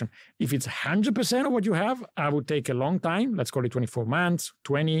your question, if it's 100% of what you have, I would take a long time. Let's call it 24 months,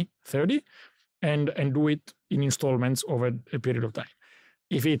 20, 30, and do it in installments over a period of time.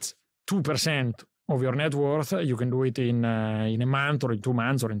 If it's 2% of your net worth, you can do it in a month, or in 2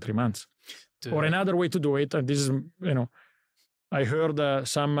 months, or in 3 months. Or another way to do it, and this is, I heard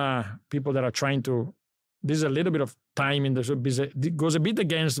some people that are trying to, this is a little bit of time in it goes a bit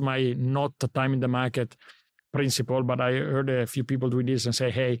against my not time in the market principle, but I heard a few people do this and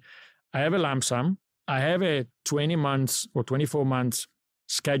say, hey, I have a lump sum, I have a 20 months or 24 months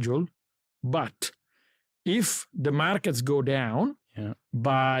schedule, but if the markets go down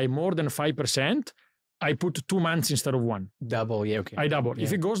by more than 5%, I put 2 months instead of 1. Double, yeah, okay. I double. Yeah.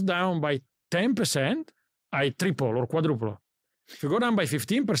 If it goes down by 10%, I triple or quadruple. If you go down by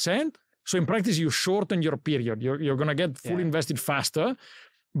 15%, so in practice, you shorten your period. You're going to get fully invested faster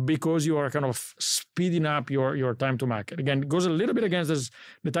because you are kind of speeding up your time to market. Again, it goes a little bit against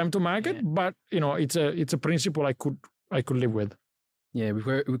the time to market, but it's a principle I could live with. Yeah,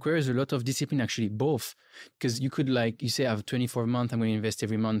 it requires a lot of discipline, actually, both. Because you could, you say, I have 24 months, I'm going to invest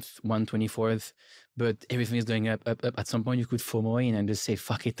every month, 1/24th, but everything is going up. At some point, you could FOMO in and just say,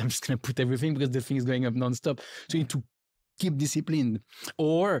 fuck it, I'm just going to put everything because the thing is going up nonstop. So you need to keep disciplined.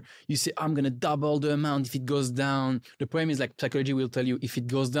 Or you say, I'm going to double the amount if it goes down. The problem is like psychology will tell you if it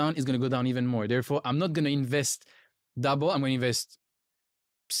goes down, it's going to go down even more. Therefore, I'm not going to invest double. I'm going to invest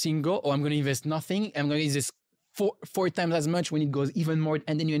single, or I'm going to invest nothing. I'm going to invest four times as much when it goes even more.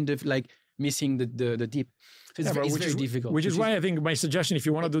 And then you end up like missing the dip. So it's very difficult. Which is why I think my suggestion, if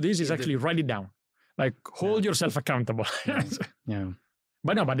you want to do this, is actually write it down. Like hold yourself accountable. Yeah.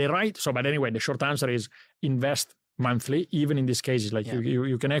 But anyway, the short answer is invest monthly, even in these cases. Like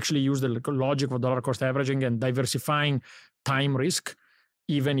you can actually use the logic of dollar cost averaging and diversifying time risk,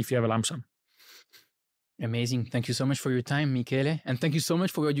 even if you have a lump sum. Amazing. Thank you so much for your time, Michele. And thank you so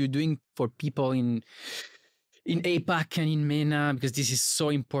much for what you're doing for people in APAC and in MENA, because this is so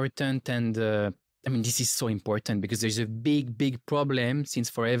important. And this is so important because there's a big problem since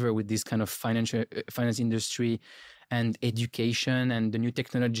forever with this kind of finance industry and education and the new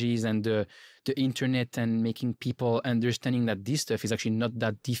technologies and the internet, and making people understanding that this stuff is actually not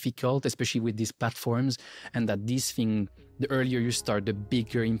that difficult, especially with these platforms, and that this thing, the earlier you start, the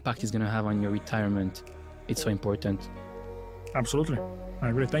bigger impact it's going to have on your retirement. It's so important. Absolutely. I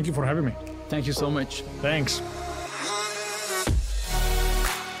agree. Thank you for having me. Thank you so much. Thanks.